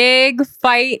big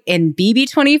fight in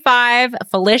BB25.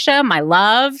 Felicia, my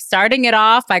love, starting it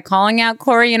off by calling out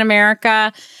Corey in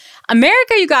America.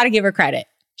 America, you got to give her credit.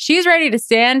 She's ready to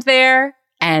stand there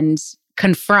and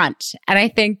confront. And I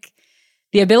think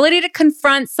the ability to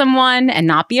confront someone and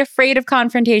not be afraid of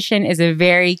confrontation is a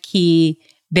very key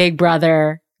Big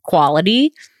Brother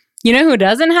quality. You know who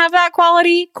doesn't have that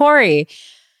quality? Corey.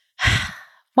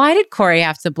 Why did Corey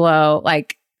have to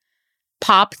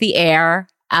pop the air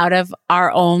out of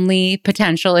our only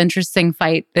potential interesting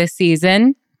fight this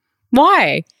season?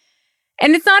 Why?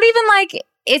 And it's not even like,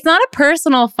 it's not a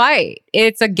personal fight.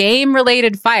 It's a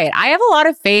game-related fight. I have a lot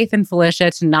of faith in Felicia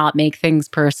to not make things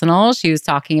personal. She was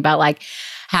talking about like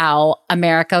how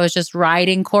America was just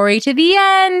riding Corey to the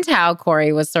end, how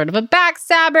Corey was sort of a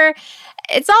backstabber.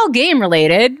 It's all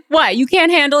game-related. What? You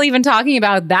can't handle even talking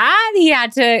about that? He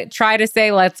had to try to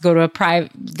say, let's go to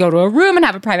a room and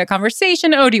have a private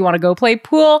conversation. Oh, do you want to go play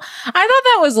pool? I thought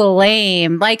that was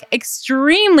lame, like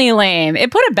extremely lame.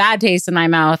 It put a bad taste in my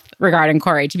mouth regarding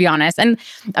Corey, to be honest. And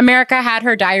America had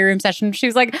her diary room session. She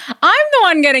was like, I'm the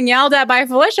one getting yelled at by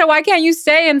Felicia. Why can't you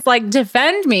stay and like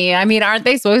defend me? I mean, aren't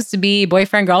they supposed to be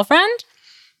boyfriend, girlfriend?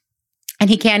 And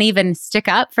he can't even stick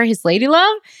up for his lady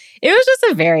love. It was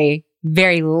just a very,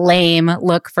 very lame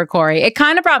look for Corey. It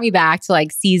kind of brought me back to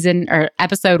like season or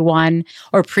episode 1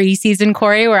 or preseason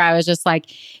Corey, where I was just like,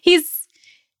 he's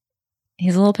a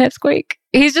little pipsqueak.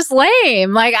 He's just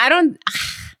lame. Like,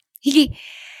 he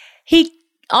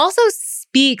also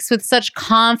speaks with such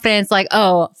confidence, like,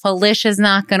 oh, Felicia's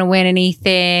not going to win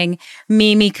anything.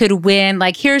 Mimi could win.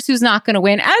 Like, here's who's not going to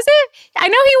win. As if, I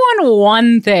know he won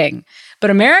one thing, but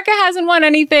America hasn't won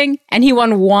anything, and he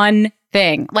won one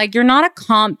thing. Like, you're not a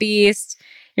comp beast.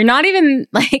 You're not even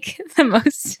like the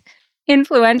most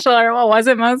influential or what was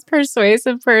it, most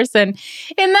persuasive person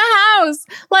in the house,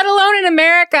 let alone in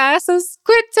America. So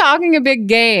quit talking a big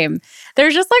game.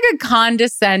 There's just like a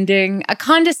condescension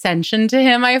to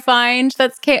him, I find,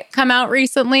 that's come out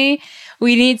recently.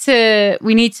 We need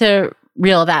to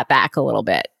reel that back a little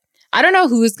bit. I don't know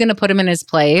who's going to put him in his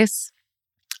place.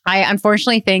 I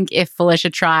unfortunately think if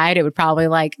Felicia tried, it would probably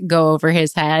like go over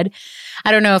his head.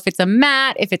 I don't know if it's a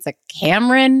Matt, if it's a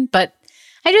Cameron, but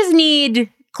I just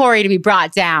need Corey to be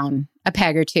brought down a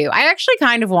peg or two. I actually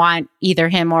kind of want either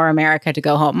him or America to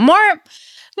go home. More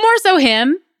so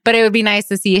him, but it would be nice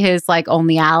to see his like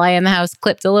only ally in the house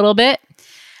clipped a little bit.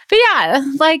 But yeah,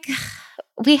 like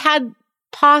we had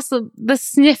the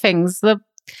sniffings,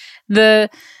 the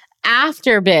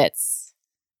after bits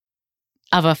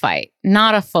of a fight,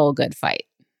 not a full good fight.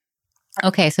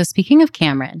 Okay, so speaking of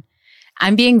Cameron,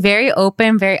 I'm being very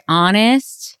open, very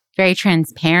honest, very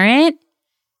transparent,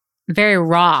 very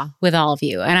raw with all of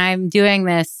you. And I'm doing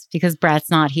this because Brett's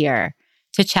not here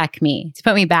to check me, to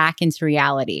put me back into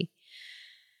reality.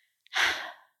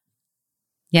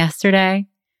 Yesterday,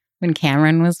 when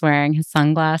Cameron was wearing his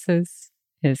sunglasses,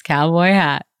 his cowboy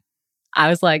hat, I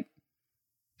was like,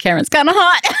 Cameron's kind of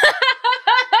hot.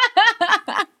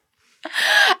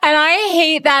 And I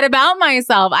hate that about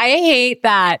myself. I hate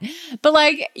that. But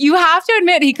like, you have to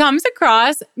admit, he comes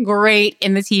across great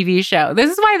in the TV show. This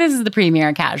is why this is the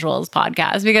Premier Casuals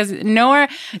podcast, because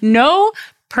no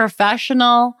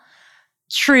professional,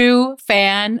 true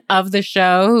fan of the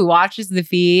show who watches the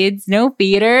feeds, no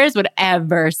feeders would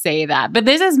ever say that. But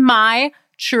this is my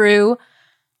true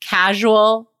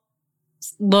casual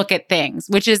look at things,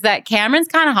 which is that Cameron's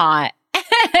kind of hot.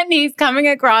 And he's coming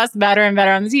across better and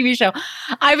better on the TV show.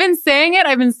 I've been saying it.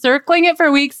 I've been circling it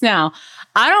for weeks now.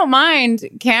 I don't mind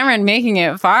Cameron making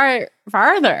it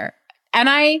farther. And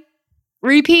I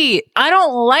repeat, I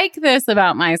don't like this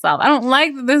about myself. I don't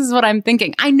like that this is what I'm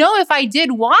thinking. I know if I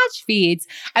did watch feeds,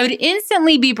 I would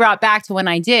instantly be brought back to when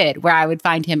I did, where I would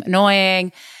find him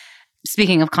annoying.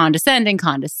 Speaking of condescending.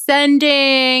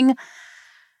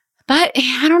 But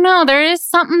I don't know. There's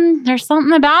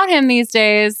something about him these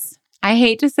days. I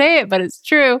hate to say it, but it's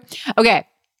true. Okay,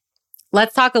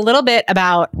 let's talk a little bit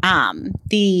about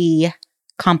the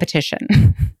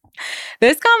competition.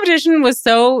 This competition was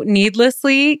so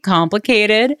needlessly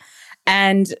complicated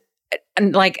and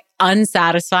like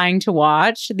unsatisfying to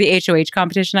watch, the HOH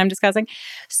competition I'm discussing.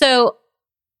 So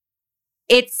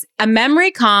it's a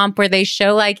memory comp where they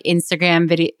show like Instagram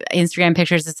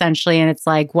pictures essentially, and it's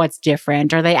like, what's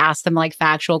different? Or they ask them like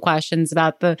factual questions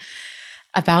about the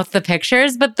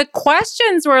pictures. But the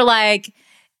questions were like,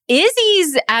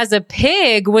 Izzy's as a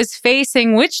pig was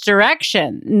facing which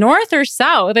direction, north or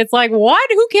south? It's like, what?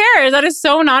 Who cares? That is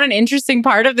so not an interesting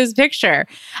part of this picture.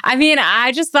 I mean,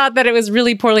 I just thought that it was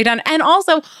really poorly done. And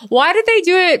also, why did they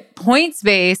do it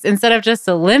points-based instead of just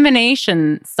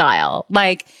elimination style?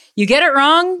 Like, you get it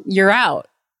wrong, you're out.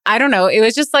 I don't know. It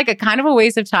was just like a kind of a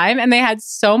waste of time. And they had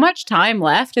so much time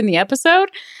left in the episode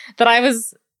that I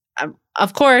was...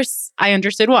 Of course, I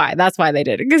understood why. That's why they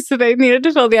did it, because they needed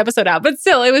to fill the episode out. But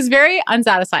still, it was very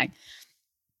unsatisfying.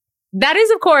 That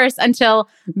is, of course, until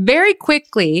very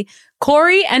quickly,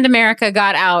 Corey and America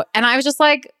got out. And I was just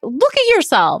like, look at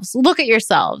yourselves. Look at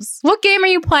yourselves. What game are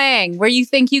you playing where you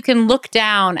think you can look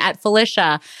down at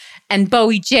Felicia and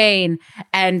Bowie Jane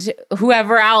and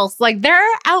whoever else? Like, they're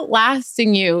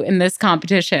outlasting you in this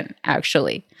competition,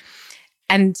 actually.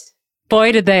 And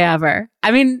boy, did they ever.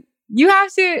 I mean, you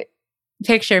have to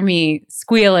picture me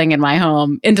squealing in my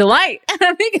home in delight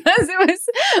because it was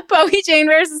Bowie Jane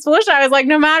versus Felicia. I was like,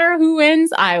 no matter who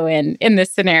wins, I win in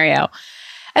this scenario.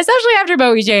 Especially after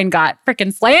Bowie Jane got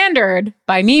freaking slandered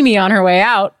by Mimi on her way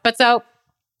out. But so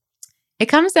it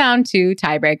comes down to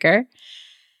tiebreaker.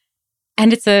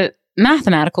 And it's a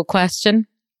mathematical question.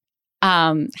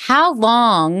 How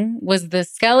long was the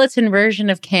skeleton version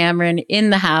of Cameron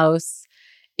in the house?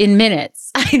 In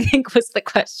minutes, I think was the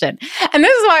question. And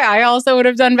this is why I also would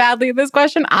have done badly with this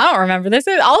question. I don't remember this.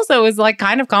 It also was like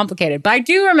kind of complicated, but I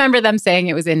do remember them saying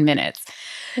it was in minutes.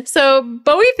 So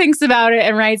Bowie thinks about it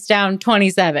and writes down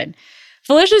 27.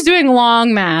 Felicia's doing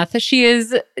long math. She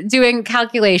is doing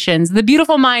calculations. The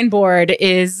beautiful mind board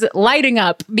is lighting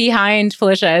up behind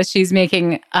Felicia as she's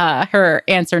making her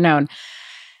answer known.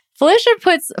 Felicia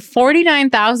puts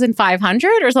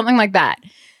 49,500 or something like that.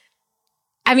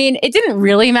 I mean, it didn't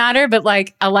really matter, but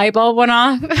like a light bulb went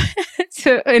off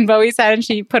in Bowie's head, and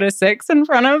she put a 6 in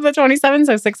front of the 27,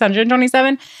 so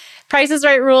 627. Price is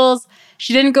Right rules.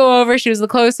 She didn't go over. She was the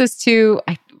closest to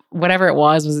whatever it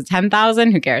was it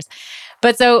 10,000? Who cares?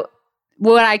 But so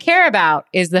what I care about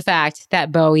is the fact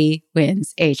that Bowie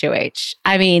wins HOH.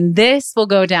 I mean, this will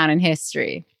go down in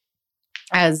history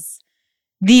as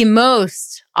the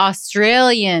most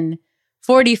Australian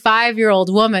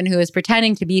 45-year-old woman who is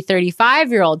pretending to be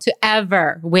 35-year-old to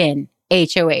ever win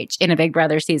HOH in a Big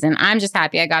Brother season. I'm just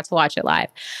happy I got to watch it live.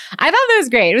 I thought that was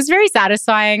great. It was very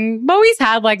satisfying. Bowie's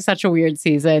had like such a weird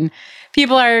season.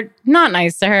 People are not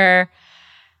nice to her.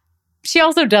 She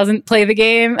also doesn't play the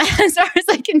game as far as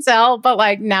I can tell, but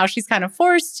like now she's kind of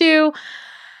forced to.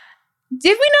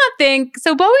 Did we not think,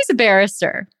 so Bowie's a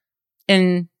barrister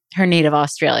in her native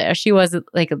Australia. She was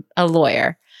like a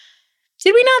lawyer.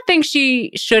 Did we not think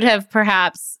she should have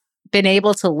perhaps been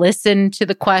able to listen to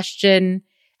the question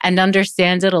and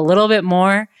understand it a little bit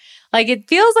more? Like it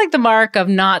feels like the mark of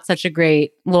not such a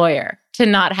great lawyer to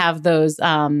not have those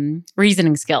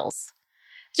reasoning skills.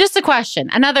 Just a question.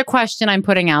 Another question I'm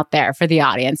putting out there for the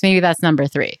audience. Maybe that's number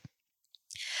 3.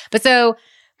 But so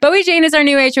Bowie Jane is our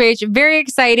new HOH. Very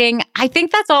exciting. I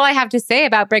think that's all I have to say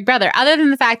about Big Brother, other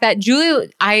than the fact that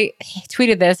Julie, I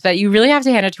tweeted this, but you really have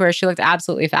to hand it to her. She looked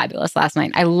absolutely fabulous last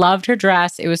night. I loved her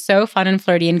dress. It was so fun and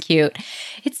flirty and cute.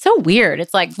 It's so weird.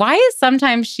 It's like, why is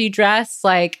sometimes she dressed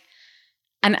like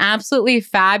an absolutely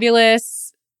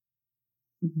fabulous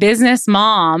business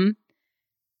mom,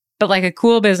 but like a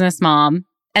cool business mom?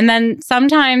 And then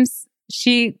sometimes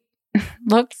she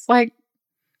looks like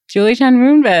Julie Chen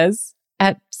Moonves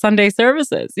at Sunday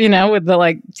services, you know, with the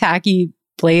like tacky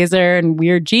blazer and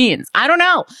weird jeans. I don't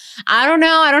know. I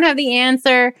don't have the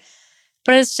answer.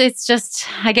 But it's just,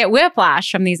 I get whiplash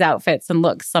from these outfits and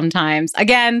looks sometimes.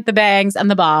 Again, the bangs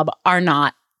and the bob are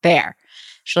not there.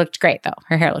 She looked great though.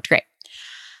 Her hair looked great.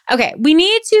 Okay, we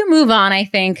need to move on, I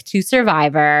think, to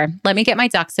Survivor. Let me get my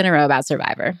ducks in a row about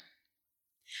Survivor.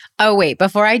 Oh, wait,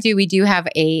 before I do, we do have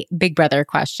a Big Brother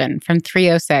question from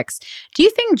 306. Do you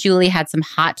think Julie had some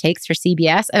hot takes for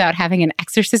CBS about having an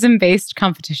exorcism-based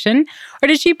competition? Or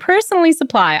did she personally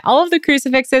supply all of the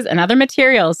crucifixes and other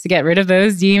materials to get rid of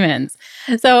those demons?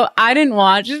 So I didn't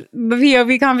watch the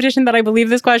POV competition that I believe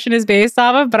this question is based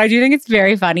off of, but I do think it's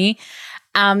very funny.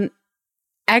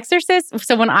 Exorcist.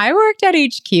 So when I worked at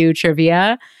HQ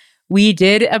Trivia, we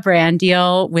did a brand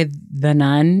deal with The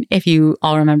Nun, if you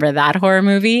all remember that horror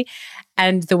movie.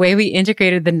 And the way we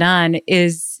integrated The Nun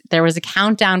is there was a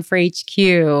countdown for HQ.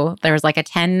 There was like a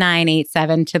 10, 9, 8,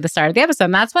 7 to the start of the episode.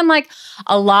 And that's when like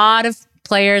a lot of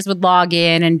players would log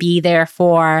in and be there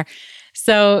for.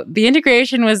 So the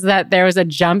integration was that there was a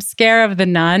jump scare of The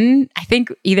Nun. I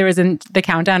think either it was in the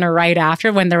countdown or right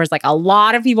after, when there was like a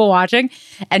lot of people watching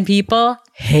and people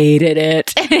hated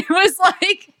it. It was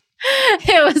like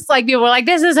people were like,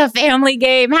 this is a family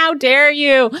game. How dare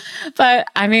you? But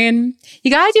I mean,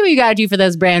 you got to do what you got to do for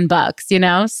those brand bucks, you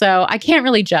know? So I can't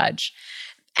really judge.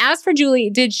 As for Julie,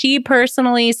 did she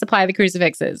personally supply the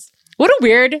crucifixes? What a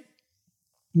weird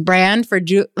brand for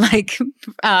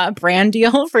brand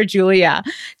deal for Julia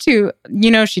to,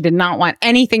 you know, she did not want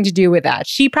anything to do with that.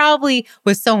 She probably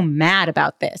was so mad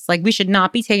about this. Like, we should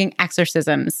not be taking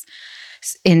exorcisms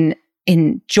in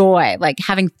joy, like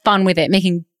having fun with it,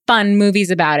 making fun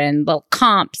movies about it and little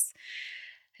comps.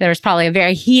 There was probably a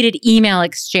very heated email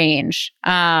exchange.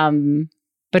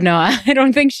 But no, I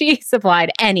don't think she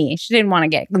supplied any. She didn't want to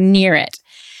get near it.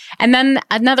 And then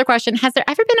another question, has there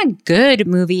ever been a good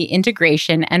movie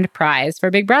integration and prize for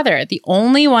Big Brother? The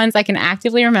only ones I can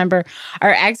actively remember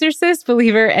are Exorcist,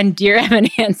 Believer, and Dear Evan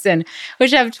Hansen,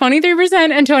 which have 23%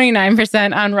 and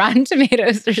 29% on Rotten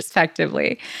Tomatoes,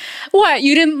 respectively. What,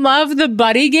 you didn't love the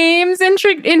Buddy Games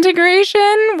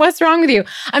integration? What's wrong with you?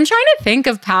 I'm trying to think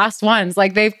of past ones.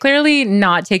 Like, they've clearly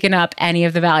not taken up any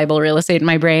of the valuable real estate in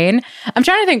my brain. I'm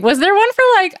trying to think, was there one for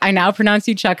like, I Now Pronounce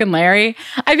You Chuck and Larry?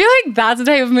 I feel like that's the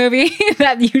type of movie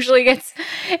that usually gets,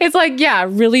 it's like, yeah,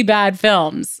 really bad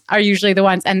films are usually the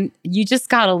ones. And you just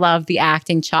gotta love the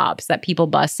acting chops that people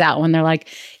bust out when they're like,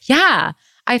 yeah,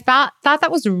 I thought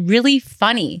that was really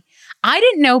funny. I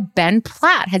didn't know Ben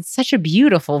Platt had such a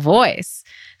beautiful voice.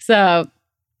 So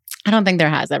I don't think there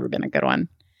has ever been a good one.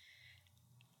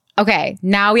 Okay,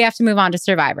 now we have to move on to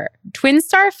Survivor. Twin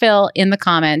Star Phil in the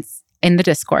comments in the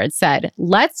Discord said,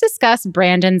 let's discuss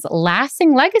Brandon's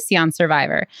lasting legacy on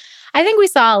Survivor. I think we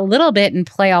saw a little bit in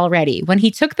play already when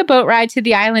he took the boat ride to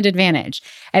the island advantage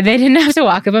and they didn't have to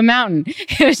walk up a mountain.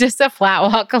 It was just a flat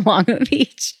walk along the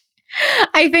beach.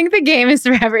 I think the game is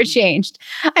forever changed.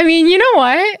 I mean, you know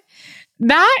what?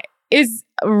 That is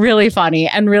really funny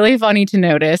and really funny to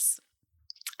notice.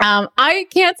 I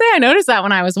can't say I noticed that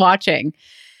when I was watching.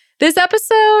 This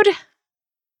episode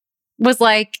was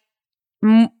like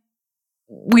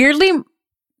weirdly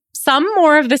some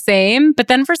more of the same, but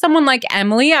then for someone like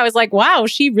Emily, I was like, wow,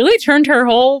 she really turned her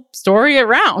whole story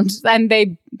around, and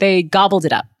they gobbled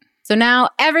it up. So now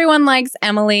everyone likes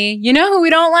Emily. You know who we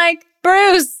don't like?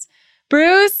 Bruce.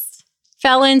 Bruce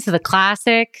fell into the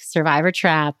classic Survivor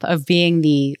trap of being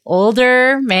the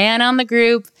older man on the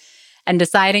group and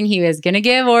deciding he was going to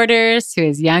give orders to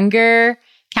his younger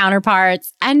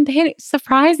counterparts. And they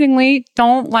surprisingly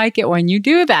don't like it when you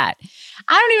do that.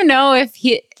 I don't even know if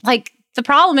the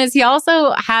problem is he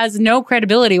also has no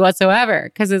credibility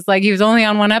whatsoever, because it's like he was only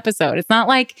on one episode. It's not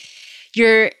like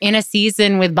you're in a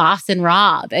season with Boston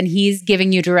Rob and he's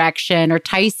giving you direction, or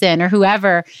Tyson or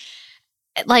whoever.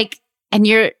 And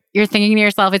you're thinking to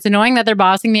yourself, it's annoying that they're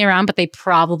bossing me around, but they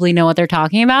probably know what they're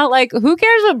talking about. Like, who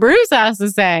cares what Bruce has to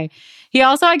say? He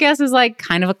also, I guess, is like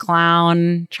kind of a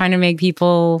clown, trying to make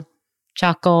people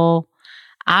chuckle.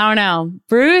 I don't know.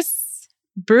 Bruce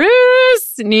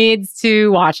needs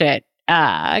to watch it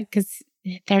because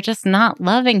they're just not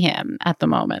loving him at the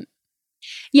moment.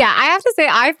 Yeah, I have to say,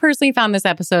 I've personally found this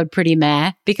episode pretty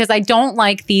meh, because I don't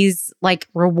like these like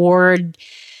reward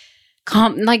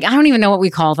I don't even know what we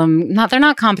call them. They're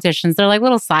not competitions. They're like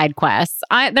little side quests.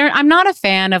 I'm not a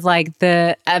fan of like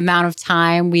the amount of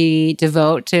time we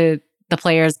devote to the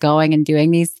players going and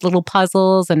doing these little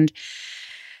puzzles and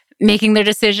making their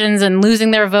decisions and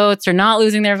losing their votes or not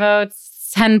losing their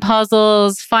votes. 10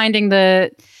 puzzles, finding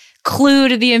the clue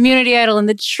to the immunity idol in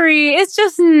the tree. It's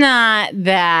just not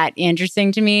that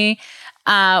interesting to me.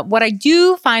 What I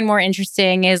do find more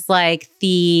interesting is like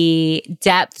the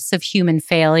depths of human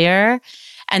failure.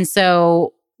 And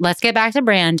so let's get back to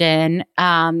Brandon.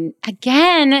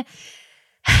 Again,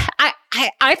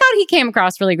 I thought he came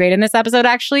across really great in this episode,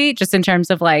 actually, just in terms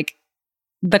of like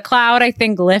the cloud, I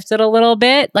think, lifted a little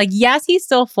bit. Like, yes, he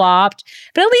still flopped,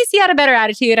 but at least he had a better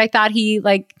attitude. I thought he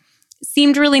like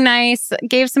seemed really nice,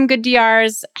 gave some good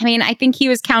DRs. I mean, I think he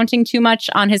was counting too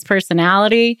much on his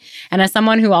personality. And as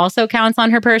someone who also counts on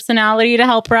her personality to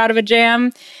help her out of a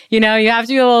jam, you know, you have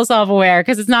to be a little self-aware,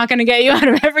 because it's not going to get you out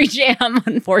of every jam,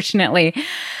 unfortunately.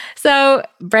 So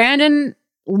Brandon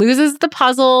loses the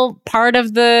puzzle part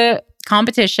of the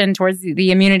competition towards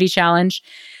the immunity challenge.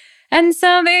 And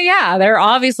so they're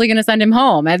obviously going to send him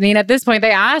home. I mean, at this point, they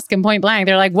ask him point blank.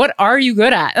 They're like, what are you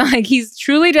good at? Like, he's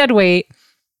truly dead weight.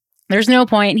 There's no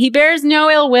point. He bears no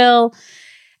ill will.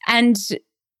 And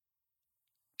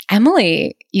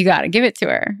Emily, you got to give it to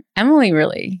her. Emily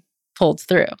really pulled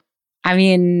through. I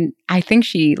mean, I think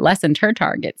she lessened her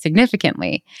target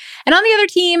significantly. And on the other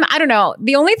team, I don't know.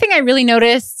 The only thing I really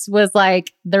noticed was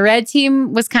like the red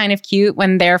team was kind of cute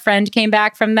when their friend came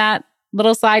back from that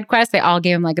little side quest. They all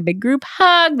gave him like a big group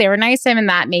hug. They were nice to him, and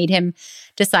that made him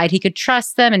decide he could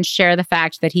trust them and share the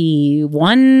fact that he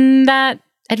won that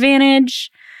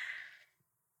advantage.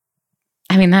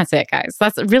 I mean, that's it, guys.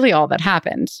 That's really all that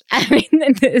happened. I mean,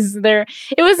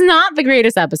 it was not the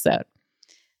greatest episode.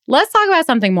 Let's talk about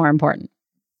something more important,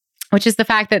 which is the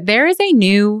fact that there is a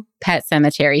new Pet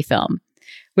Sematary film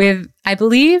with, I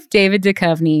believe, David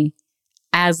Duchovny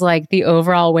as like the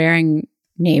overall wearing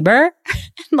neighbor.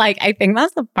 Like, I think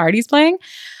that's the part he's playing.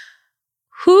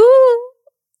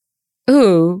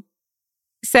 Who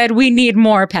said we need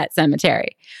more Pet Sematary?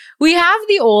 We have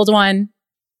the old one.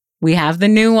 We have the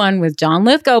new one with John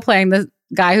Lithgow playing the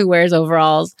guy who wears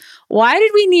overalls. Why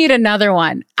did we need another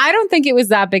one? I don't think it was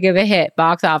that big of a hit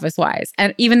box office wise.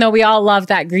 And even though we all love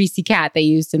that greasy cat they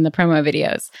used in the promo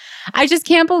videos, I just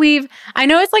can't believe, I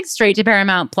know it's like straight to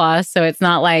Paramount Plus, so it's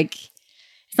not like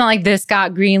this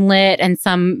got greenlit and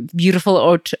some beautiful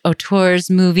auteurs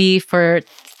movie for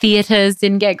theaters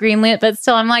didn't get greenlit. But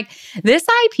still, I'm like, this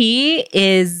IP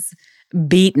is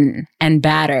beaten and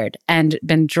battered and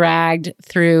been dragged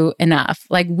through enough.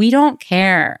 Like, we don't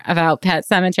care about Pet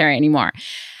Sematary anymore.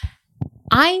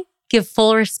 I give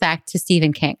full respect to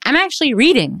Stephen King. I'm actually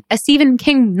reading a Stephen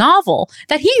King novel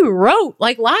that he wrote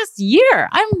like last year.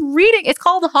 I'm reading, it's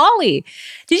called Holly.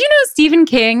 Did you know Stephen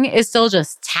King is still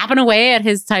just tapping away at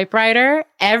his typewriter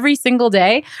every single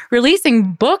day,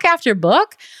 releasing book after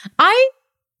book? I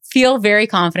feel very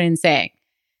confident in saying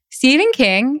Stephen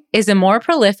King is a more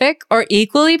prolific or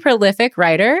equally prolific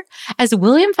writer as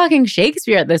William fucking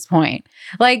Shakespeare at this point.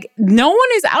 Like, no one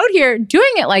is out here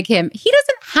doing it like him. He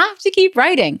doesn't have to keep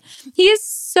writing. He is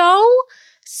so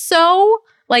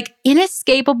like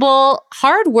inescapable,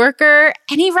 hard worker,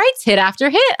 and he writes hit after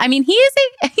hit. I mean,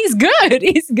 he's good.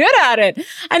 He's good at it.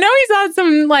 I know he's had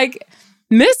some like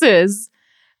misses,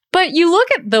 But you look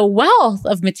at the wealth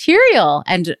of material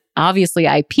and obviously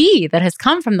IP that has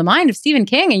come from the mind of Stephen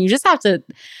King, and you just have to,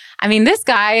 I mean, this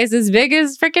guy is as big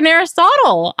as freaking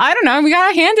Aristotle. I don't know. We got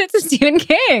to hand it to Stephen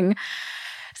King.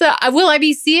 So will I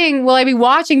be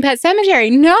watching Pet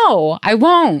Sematary? No, I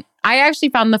won't. I actually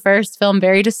found the first film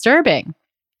very disturbing.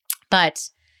 But,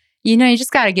 you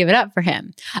just got to give it up for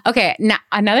him. Okay, now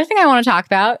another thing I want to talk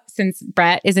about, since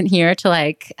Brett isn't here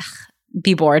to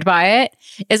be bored by it,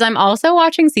 is I'm also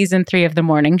watching season 3 of The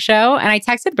Morning Show. And I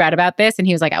texted Brett about this and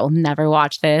he was like, I will never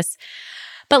watch this.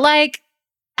 But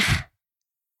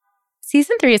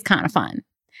season 3 is kind of fun.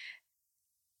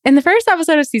 In the first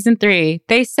episode of season 3,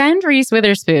 they send Reese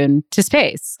Witherspoon to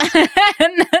space. And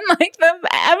then the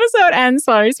episode ends,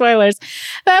 sorry, spoilers.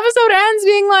 The episode ends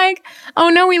being like, oh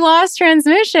no, we lost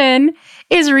transmission.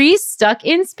 Is Reese stuck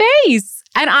in space?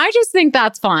 And I just think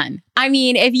that's fun. I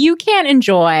mean, if you can't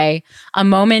enjoy a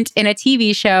moment in a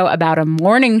TV show about a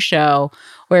morning show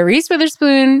where Reese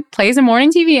Witherspoon plays a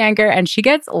morning TV anchor and she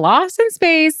gets lost in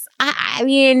space, I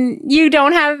mean, you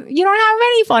don't have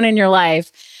any fun in your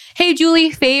life. Hey,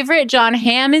 Julie, favorite John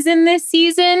Hamm is in this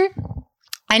season,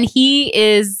 and he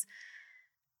is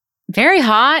very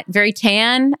hot, very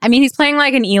tan. I mean, he's playing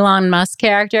like an Elon Musk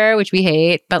character, which we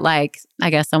hate, but I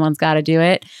guess someone's got to do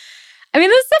it. I mean,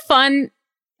 this is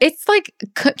it's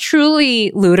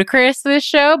truly ludicrous, this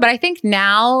show, but I think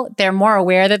now they're more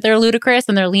aware that they're ludicrous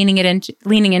and they're leaning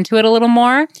into it a little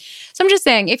more. So I'm just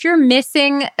saying, if you're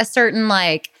missing a certain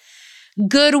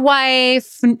Good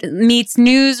Wife meets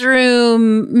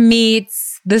Newsroom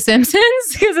meets The Simpsons,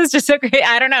 because it's just so great.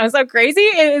 I don't know, so crazy.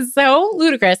 It is so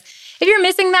ludicrous. If you're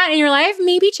missing that in your life,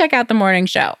 maybe check out The Morning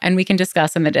Show and we can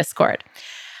discuss in the Discord.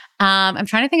 I'm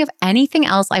trying to think of anything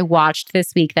else I watched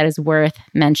this week that is worth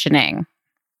mentioning.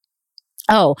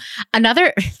 Oh,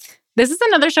 this is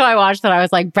another show I watched that I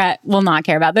was like, Brett will not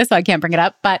care about this, so I can't bring it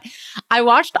up. But I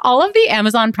watched all of the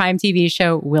Amazon Prime TV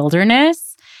show Wilderness.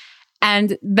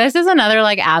 And this is another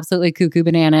absolutely cuckoo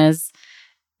bananas,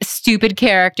 stupid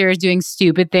characters doing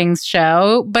stupid things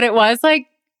show. But it was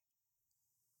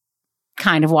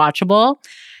kind of watchable.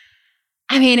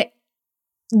 I mean,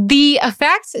 the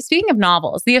effects, speaking of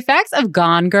novels, the effects of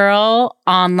Gone Girl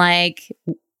on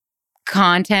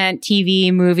content,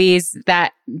 TV, movies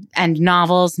and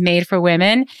novels made for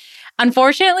women,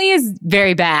 unfortunately is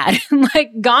very bad.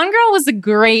 Gone Girl was a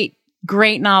great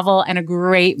novel and a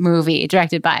great movie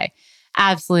directed by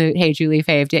absolute Hey Julie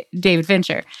fave David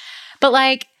Fincher.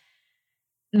 But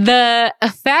the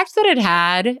effect that it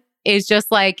had is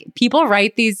just people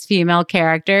write these female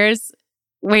characters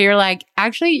where you're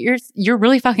actually you're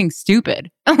really fucking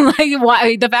stupid.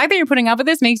 Why the fact that you're putting up with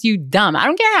this makes you dumb. I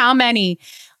don't care how many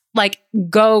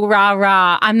go rah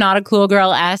rah, I'm not a cool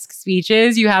girl-esque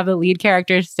speeches you have the lead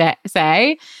character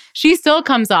say, she still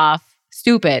comes off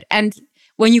stupid. And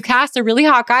when you cast a really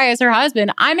hot guy as her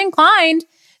husband, I'm inclined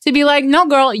to be no,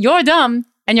 girl, you're dumb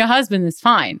and your husband is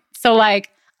fine. So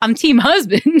I'm team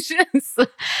husband.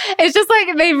 It's just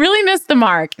they really missed the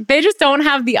mark. They just don't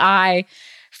have the eye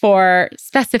for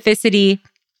specificity,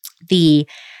 the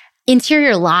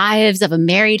interior lives of a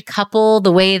married couple,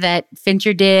 the way that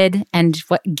Fincher did and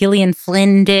what Gillian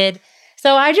Flynn did.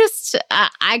 So I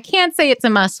can't say it's a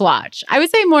must watch. I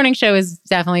would say Morning Show is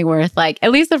definitely worth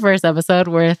at least the first episode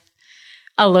worth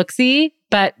a look-see.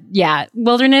 But yeah,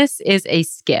 Wilderness is a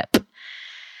skip.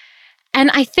 And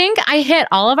I think I hit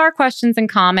all of our questions and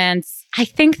comments. I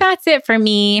think that's it for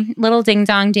me, little ding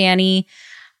dong Danny.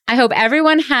 I hope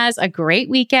everyone has a great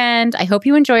weekend. I hope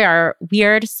you enjoy our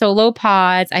weird solo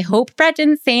pods. I hope Brett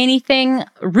didn't say anything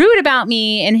rude about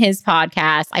me in his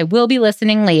podcast. I will be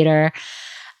listening later.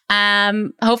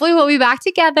 Hopefully we'll be back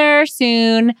together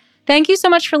soon. Thank you so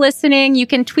much for listening. You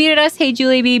can tweet at us, Hey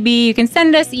Julie BB. You can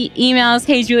send us emails,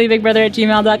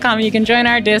 heyjulieBigBrother@gmail.com. You can join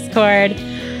our Discord.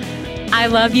 I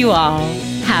love you all.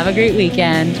 Have a great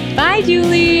weekend. Bye,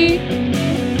 Julie.